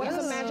wand. So what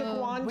does a magic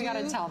wand do? We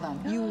gotta tell them.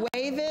 You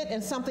wave it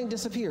and something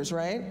disappears,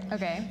 right?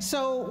 Okay.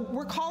 So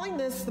we're calling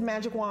this the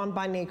magic wand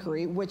by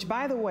Nakery, which,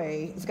 by the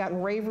way, has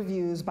gotten rave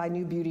reviews by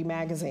New Beauty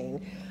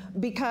magazine,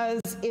 because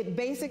it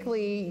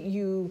basically,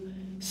 you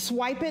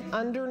swipe it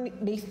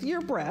underneath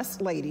your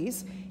breast,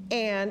 ladies,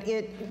 and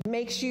it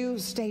makes you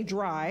stay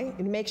dry.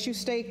 It makes you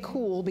stay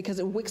cool because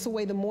it wicks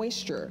away the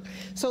moisture.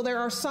 So there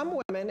are some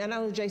women, and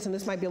I know, Jason,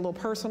 this might be a little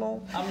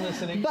personal. I'm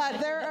listening.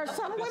 But there are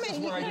some women. This is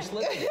where I just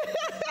listen.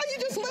 You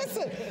just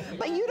listen.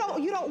 But you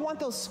don't want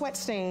those sweat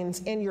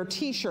stains in your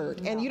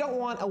t-shirt, and you don't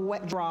want a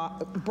wet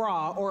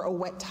bra or a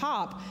wet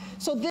top.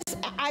 So this,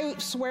 I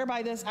swear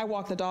by this. I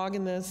walk the dog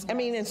in this. I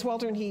mean, in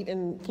sweltering heat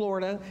in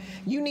Florida.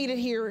 You need it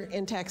here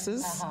in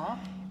Texas.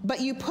 But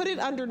you put it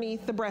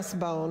underneath the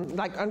breastbone,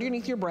 like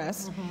underneath your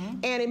breast,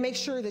 and it makes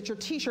sure that your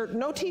t-shirt,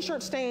 no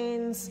t-shirt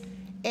stains,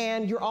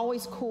 and you're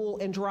always cool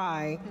and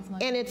dry,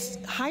 and it's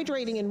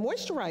hydrating and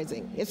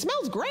moisturizing. It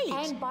smells great.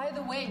 And by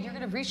the way, you're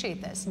going to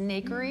appreciate this.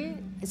 Nakery,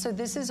 so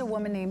this is a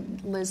woman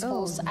named Liz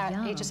Hulse at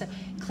HSN.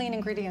 Clean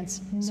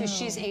ingredients. So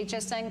she's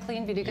HSN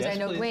Clean Beauty, because I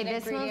know Wait,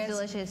 this smells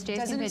delicious.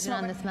 Jason pitched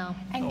on the smell.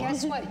 And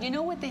guess what? You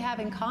know what they have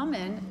in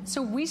common?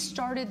 So we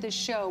started the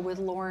show with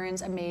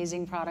Lauren's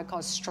amazing product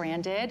called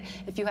Stranded.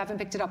 If you haven't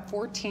picked it up,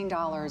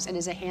 $14. It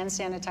is a hand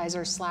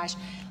sanitizer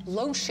 /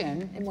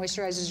 lotion. It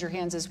moisturizes your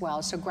hands as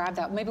well. So grab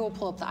that. Maybe we'll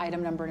pull up the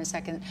item number in a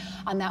second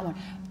on that one.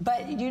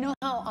 But you know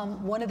how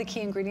one of the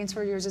key ingredients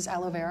for yours is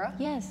aloe vera?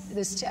 Yes.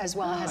 This as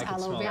well has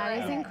aloe vera.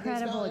 That is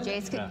incredible.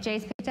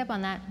 Jace picked up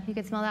on that. You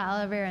could smell that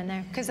aloe vera in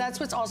there. Because that's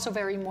what's also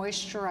very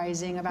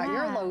moisturizing about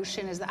your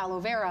lotion is the aloe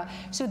vera.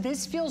 So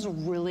this feels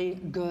really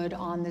good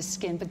on the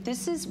skin. But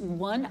this is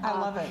one of, I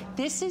love it.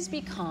 This has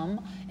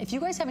become, if you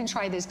guys haven't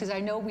tried this, because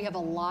I know we have a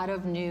lot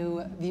of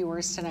new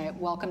viewers tonight.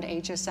 Welcome to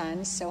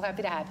HSN. So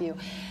happy to have you.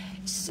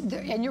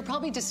 And you're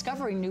probably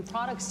discovering new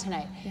products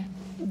tonight. Yeah.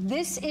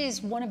 This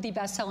is one of the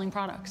best-selling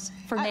products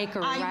for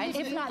Nakery, right?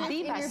 If not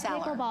the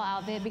best-seller. Your pickleball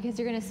outfit because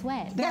you're going to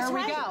sweat. There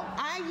we go.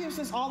 I use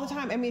this all the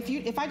time. I mean,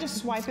 if I just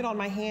swipe it on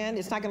my hand,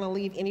 it's not going to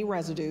leave any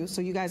residue. So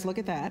you guys look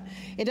at that.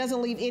 It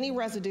doesn't leave any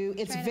residue.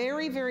 It's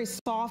very, very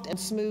soft and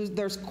smooth.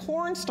 There's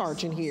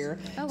cornstarch in here.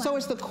 Oh, wow. So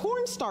it's the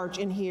cornstarch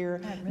in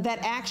here that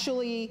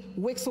actually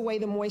wicks away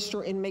the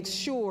moisture and makes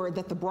sure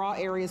that the bra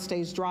area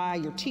stays dry,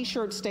 your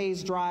t-shirt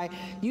stays dry,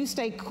 you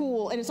stay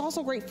cool, and it's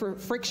also great for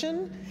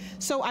friction.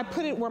 So I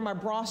put it where my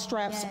bra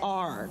straps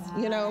are,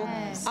 you know.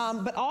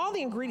 But all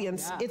the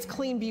ingredients, it's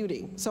clean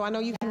beauty. So I know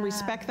you can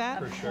respect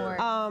that. For sure.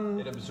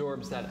 It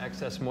absorbs that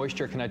excess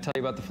moisture. Can I tell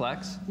you about the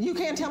Flex? You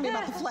can tell me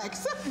about the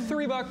Flex.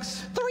 $3.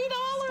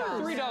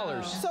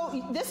 $3.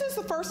 So this is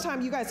the first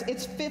time, you guys,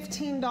 it's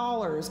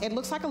 $15. It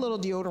looks like a little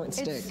deodorant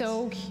stick. It's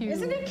so cute.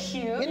 Isn't it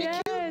cute? Isn't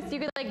it cute? You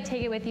could like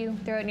take it with you,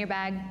 throw it in your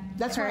bag.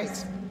 That's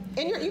right.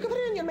 And you can put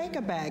it in your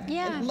makeup bag.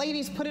 Yeah. And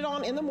ladies, put it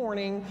on in the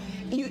morning.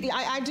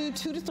 I do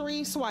 2 to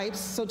 3 swipes.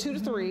 So 2 to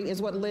 3 is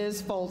what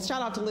Liz Foltz.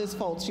 Shout out to Liz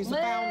Foltz. She's the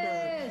founder.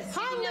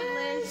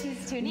 Hi, Liz.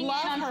 She's tuning in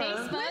on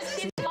Facebook.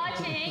 She's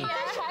watching.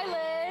 Hi,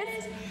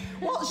 Liz.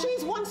 Well,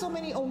 she's one so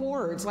many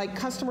awards, like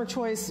Customer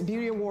Choice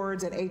Beauty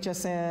Awards at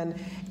HSN,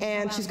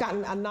 and she's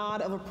gotten a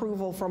nod of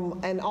approval from,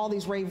 and all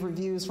these rave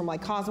reviews from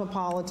like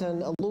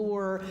Cosmopolitan,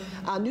 Allure.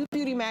 New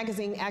Beauty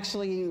Magazine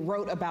actually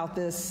wrote about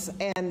this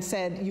and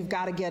said, you've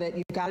got to get it,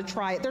 you've got to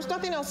try it. There's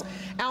nothing else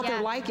out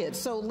there like it.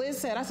 So Liz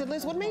said, I said,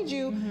 Liz, what made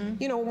you,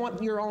 you know,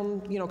 want your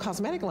own, you know,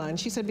 cosmetic line?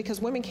 She said,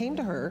 because women came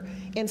to her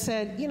and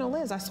said, you know,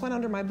 Liz, I sweat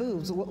under my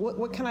boobs.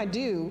 What can I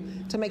do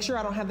to make sure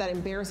I don't have that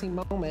embarrassing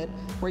moment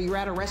where you're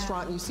at a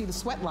restaurant and you see the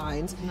sweat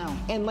lines? No.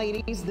 And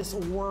ladies, this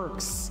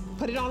works.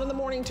 Put it on in the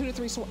morning, 2 to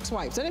 3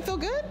 swipes. Doesn't it feel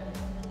good?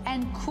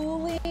 And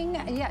cooling,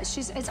 yeah,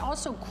 it's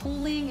also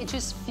cooling. It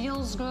just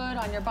feels good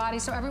on your body.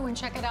 So everyone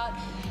check it out.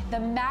 The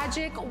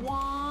Magic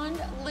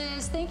Wand.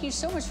 Liz, thank you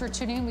so much for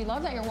tuning in. We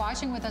love that you're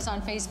watching with us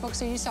on Facebook.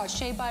 So you saw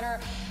shea butter,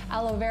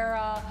 aloe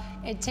vera.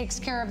 It takes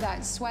care of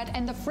that sweat.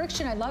 And the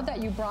friction, I love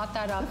that you brought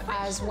that up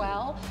as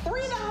well.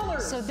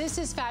 $3. So this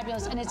is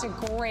fabulous, and it's a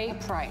great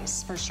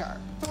price for sure.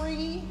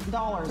 $3.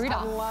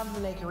 I love the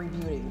Naked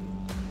Beauty.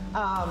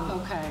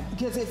 Okay.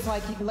 Because it's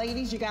like,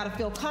 ladies, you got to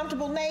feel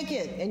comfortable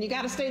naked, and you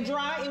got to stay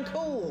dry and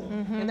cool.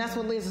 And that's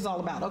what Liz is all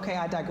about. Okay,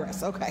 I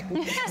digress. Okay.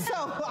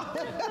 So,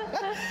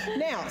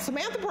 now,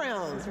 Samantha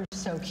Brown. They're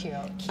so cute.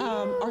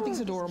 Aren't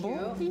these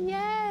adorable?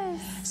 Yes.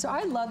 So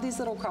I love these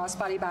little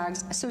crossbody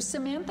bags. So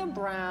Samantha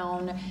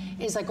Brown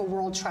is like a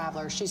world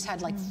traveler. She's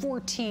had like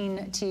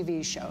 14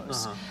 TV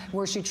shows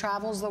where she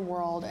travels the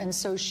world, and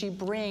so she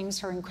brings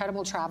her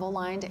incredible travel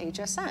line to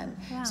HSN.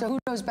 Yeah. So who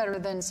knows better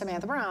than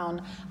Samantha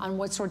Brown on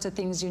what sorts of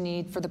things you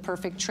need for the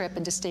perfect trip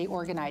and to stay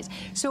organized.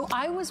 So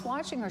I was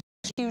watching her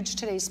huge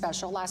Today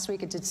special last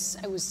week. It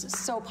was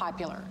so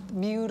popular.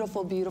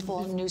 Beautiful,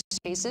 beautiful new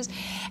spaces.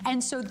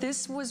 And so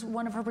this was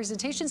one of her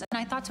presentations, and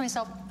I thought to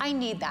myself, I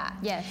need that.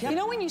 Yes. You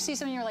know when you see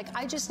something, you're like,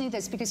 I just need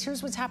this, because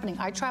here's what's happening.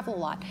 I travel a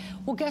lot.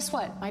 Well, guess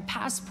what? My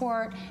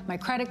passport, my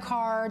credit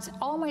cards,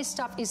 all my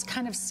stuff is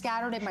kind of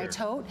scattered in my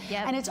tote.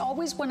 Yep. And it's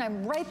always when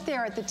I'm right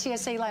there at the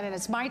TSA line and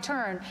it's my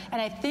turn,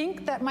 and I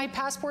think that my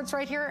passport's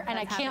right here, and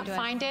I can't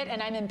find it,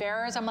 and I'm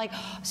embarrassed. I'm like,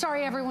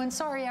 sorry, everyone,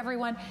 sorry,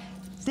 everyone.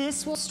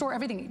 This will store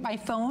everything. My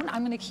phone,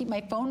 I'm gonna keep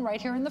my phone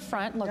right here in the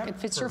front. Look, it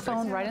fits your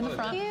phone right in the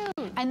front.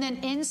 Cute. And then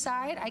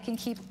inside, I can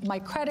keep my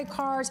credit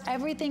cards,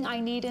 everything I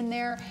need in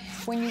there.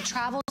 When you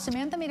travel,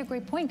 Samantha made a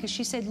great point, because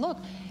she said, look,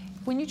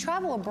 when you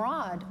travel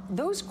abroad,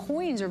 those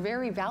coins are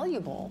very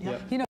valuable.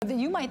 Yep. You know,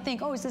 you might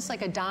think, oh, is this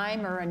like a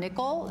dime or a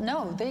nickel?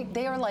 No,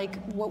 they are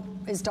like what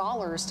is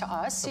dollars to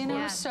us, you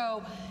know?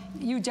 So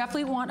you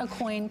definitely want a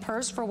coin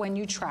purse for when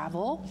you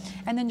travel.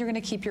 And then you're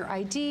gonna keep your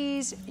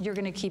IDs, you're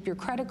gonna keep your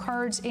credit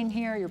cards in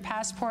here, your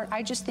passport.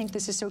 I just think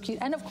this is so cute.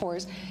 And of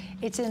course,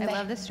 it's in I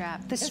love the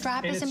strap. The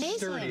strap is amazing. It's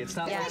sturdy. It's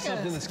not like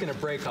something that's gonna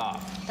break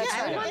off.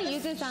 I would want to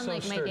use this on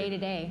like my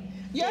day-to-day.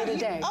 Yeah,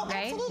 day-to-day, oh,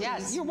 right? Absolutely.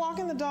 Yes. You're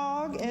walking the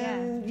dog,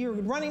 and you're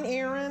running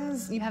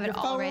errands. You have it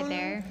all right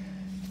there.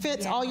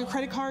 Fits, all your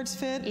credit cards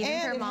fit. Even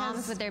and for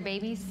moms with their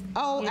babies.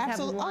 Oh, you just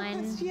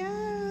absolutely.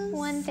 Have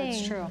one thing.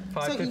 That's true.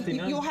 So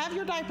you'll have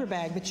your diaper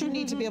bag, but you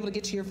need to be able to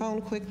get to your phone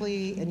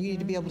quickly, and you need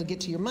to be able to get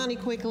to your money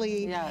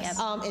quickly. Yes.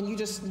 And you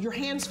just, your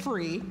hands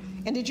free.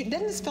 And doesn't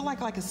this feel like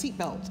a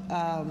seatbelt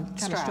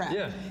kind of strap?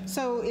 Yeah.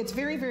 So it's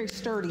very, very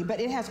sturdy, but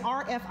it has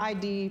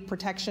RFID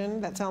protection.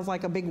 That sounds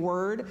like a big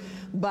word,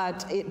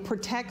 but it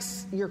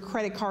protects your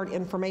credit card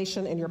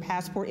information and your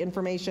passport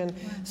information,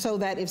 so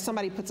that if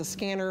somebody puts a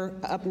scanner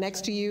up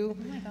next to you,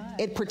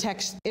 it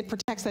protects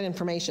that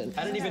information.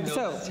 I didn't even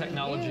know that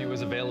technology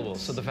was available.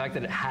 So the fact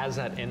that it has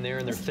that in there,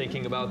 and they're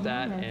thinking about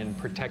that and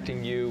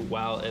protecting you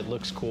while it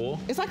looks cool.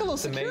 It's like a little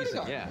security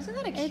guard. Yeah. Isn't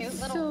that a cute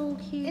little? So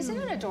cute. Isn't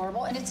it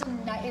adorable? And it's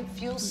it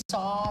feels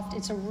soft.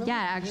 It's a really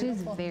actually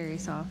it's very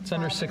soft. It's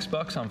under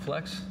 $6 on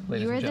Flex,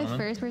 ladies You were and gentlemen.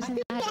 the first person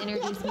that has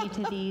introduced me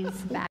to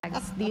these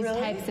bags, these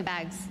types of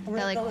bags that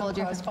like hold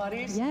your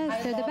crossbodies.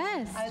 Yes, they're the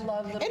best. I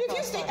love little And if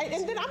you stay,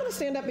 and then I'm going to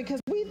stand up, because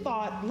we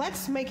thought,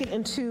 let's make it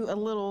into a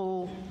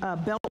little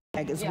belt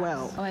bag as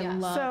well. Oh, I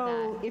love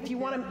so if you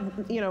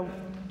want to, you know.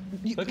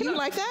 You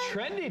like that?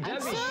 Trendy,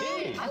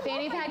 Debbie. A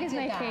fanny pack is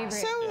my favorite.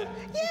 So,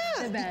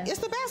 it's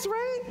the best,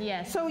 right?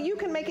 Yes. So you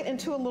can make it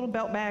into a little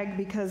belt bag,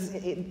 because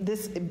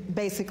this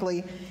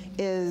basically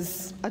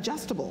is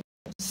adjustable.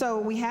 So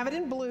we have it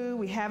in blue,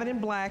 we have it in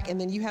black, and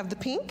then you have the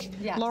pink.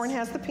 Yes. Lauren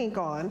has the pink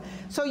on.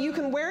 So you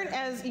can wear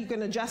it you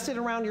can adjust it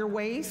around your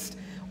waist,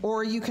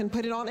 or you can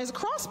put it on as a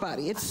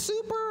crossbody. It's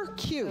super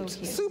cute,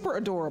 super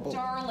adorable.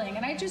 Darling,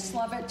 and I just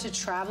love it to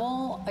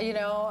travel. You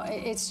know,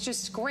 it's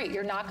just great.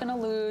 You're not gonna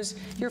lose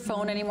your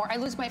phone anymore. I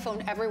lose my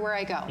phone everywhere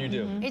I go. You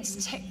do.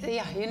 It's,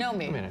 you know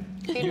me.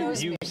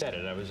 You said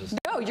it, I was just.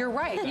 No, you're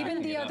right.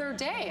 Even the other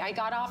day, I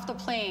got off the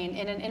plane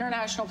in an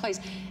international place.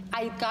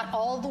 I got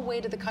all the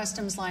way to the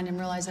customs line and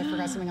realized I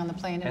forgot something on the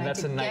plane. And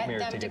that's a nightmare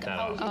to get that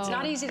off. It's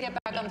not easy to get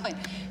back on the plane.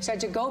 So I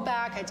had to go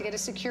back, I had to get a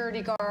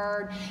security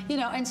guard, you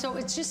know, and so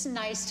it's just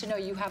nice to know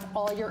you have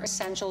all your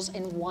essentials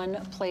in one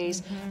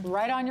place,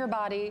 right on your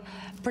body,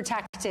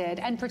 protected.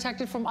 protected and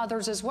protected from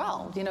others as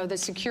well. You know, the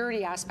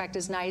security aspect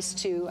is nice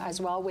too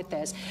as well with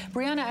this.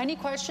 Brianna, any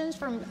questions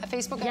from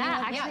Facebook?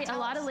 Yeah, actually a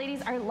lot of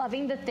ladies are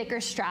loving the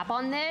thicker strap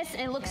on this,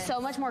 and it looks so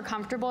much more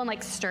comfortable and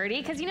like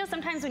sturdy, because you know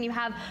sometimes when you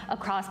have a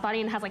crossbody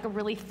and it has like a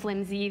really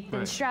flimsy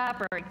thin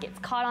strap, or it gets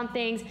caught on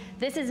things,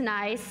 this is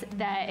nice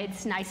that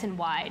it's nice and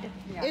wide.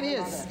 Yeah, it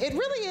is. It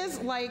really is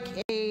like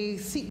a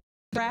seat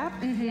strap,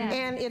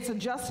 and it's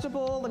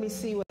adjustable. Let me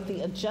see what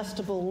the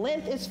adjustable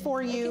length is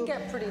for you. It can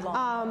get pretty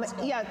long.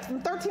 Yeah,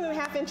 from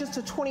 13.5 inches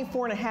to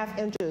 24.5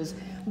 inches.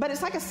 But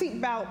it's like a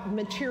seatbelt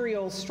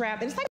material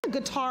strap. It's like a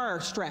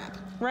guitar strap,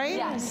 right?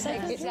 Yes,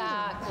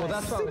 exactly. Well,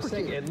 that's what I was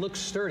saying. It looks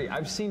sturdy.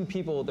 I've seen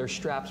people, their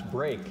straps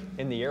break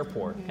in the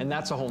airport, and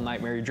that's a whole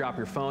nightmare. You drop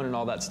your phone and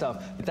all that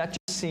stuff. But that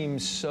just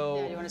seems so...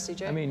 Yeah, you want to see,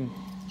 Jay? I mean...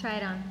 Try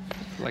it on.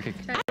 Like a...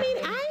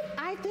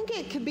 I think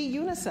it could be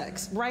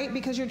unisex, right?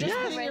 Because you're just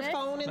putting your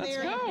phone in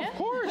there, of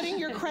course. putting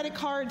your credit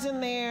cards in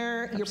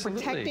there, you're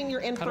protecting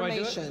your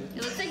information.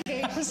 It looks like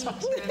very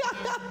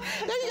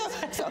There you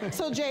go.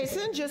 So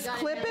Jason, just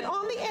clip it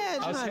on the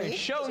edge, honey. Okay,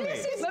 show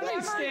me. Let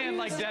me stand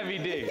like Debbie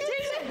D.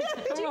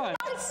 Did you not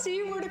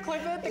see where to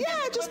clip it?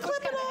 Yeah, just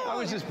clip it on. I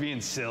was just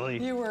being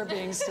silly. You were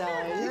being silly.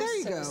 There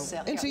you go.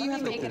 Silly. And so you have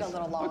to make it a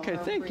little longer. Okay,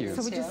 thank you.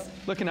 So we just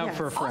looking out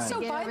for a friend.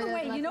 Also, by the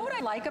way, you know what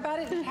I like about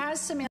it? It has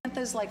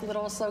Samantha's like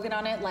little slogan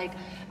on it, like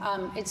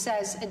it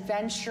says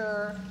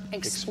 "Adventure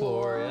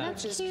Explore,"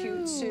 which is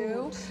cute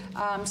too.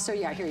 So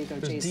yeah, here you go,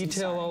 There's Jason.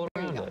 detail all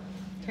around it.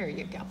 Here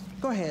you go.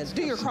 Go ahead.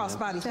 Do your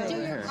crossbody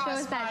thing.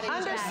 Crossbody.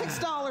 Under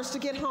 $6 to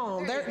get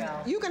home.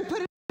 You can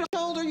put it on your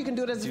shoulder. You can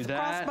do it as a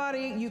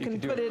crossbody. You can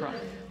put it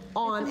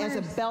on as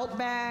a belt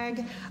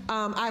bag.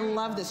 I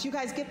love this. You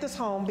guys get this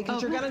home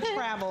because you're going to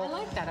travel. I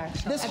like that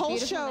actually. This whole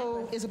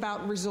show is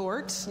about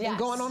resorts and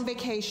going on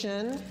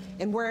vacation.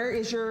 And where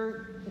is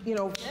your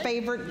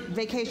favorite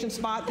vacation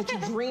spot that you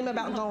dream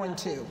about going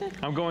to?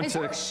 I'm going Is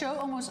to... our show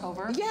almost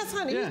over? Yes,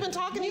 honey. You've been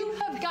talking to you.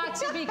 have got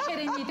to be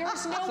kidding me.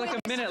 There's no way. It's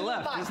like a minute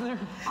left, isn't there?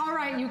 All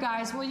right, you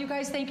guys. Well, you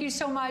guys, thank you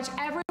so much.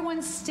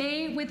 Everyone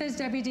stay with us.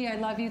 Debbie D, I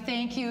love you.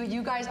 Thank you.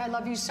 You guys, I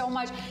love you so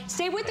much.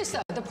 Stay with us,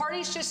 though. The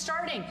party's just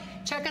starting.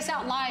 Check us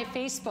out live,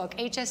 Facebook,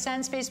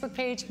 HSN's Facebook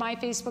page, my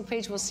Facebook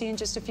page. We'll see you in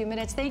just a few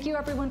minutes. Thank you,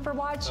 everyone, for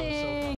watching.